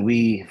breaks. And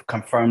we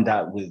confirmed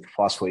that with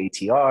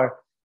phospho-ATR,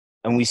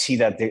 and we see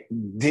that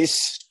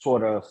this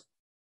sort of,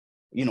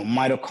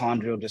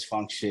 mitochondrial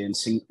dysfunction,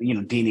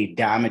 DNA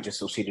damage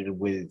associated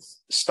with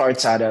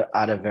starts at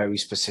a very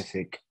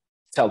specific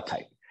cell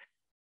type.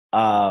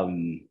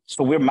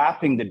 So we're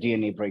mapping the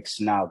DNA breaks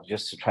now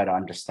just to try to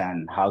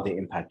understand how they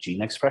impact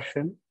gene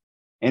expression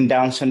in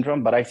Down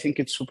syndrome. But I think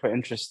it's super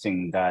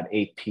interesting that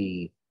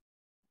AP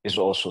is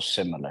also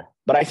similar.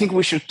 But I think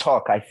we should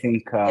talk. I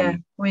think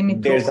we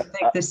need to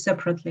take this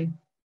separately.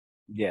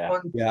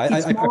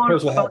 It's more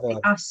about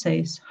the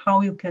assays, how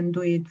you can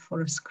do it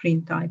for a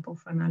screen type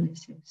of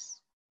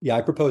analysis. Yeah,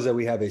 I propose that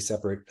we have a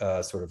separate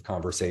sort of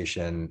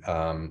conversation,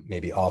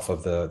 maybe off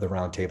of the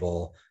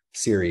roundtable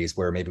series,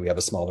 where maybe we have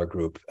a smaller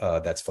group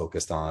that's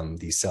focused on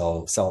these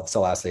cell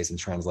assays and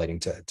translating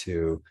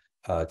to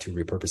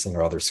repurposing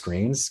our other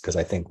screens, because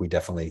I think you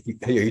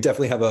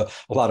definitely have a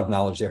lot of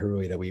knowledge there,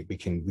 Harui, that we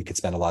could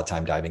spend a lot of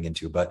time diving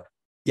into. But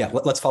yeah,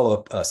 let's follow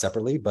up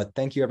separately. But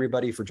thank you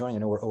everybody for joining. I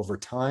know we're over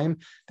time.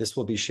 This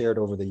will be shared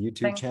over the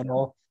YouTube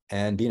channel.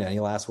 And Bina, any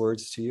last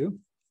words to you?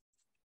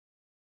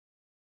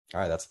 All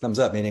right, that's a thumbs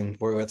up, meaning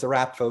it's a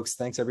wrap, folks.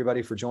 Thanks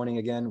everybody for joining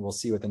again. We'll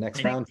see you at the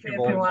next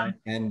roundtable.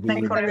 And we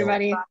Thanks for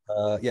everybody.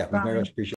 we very much appreciate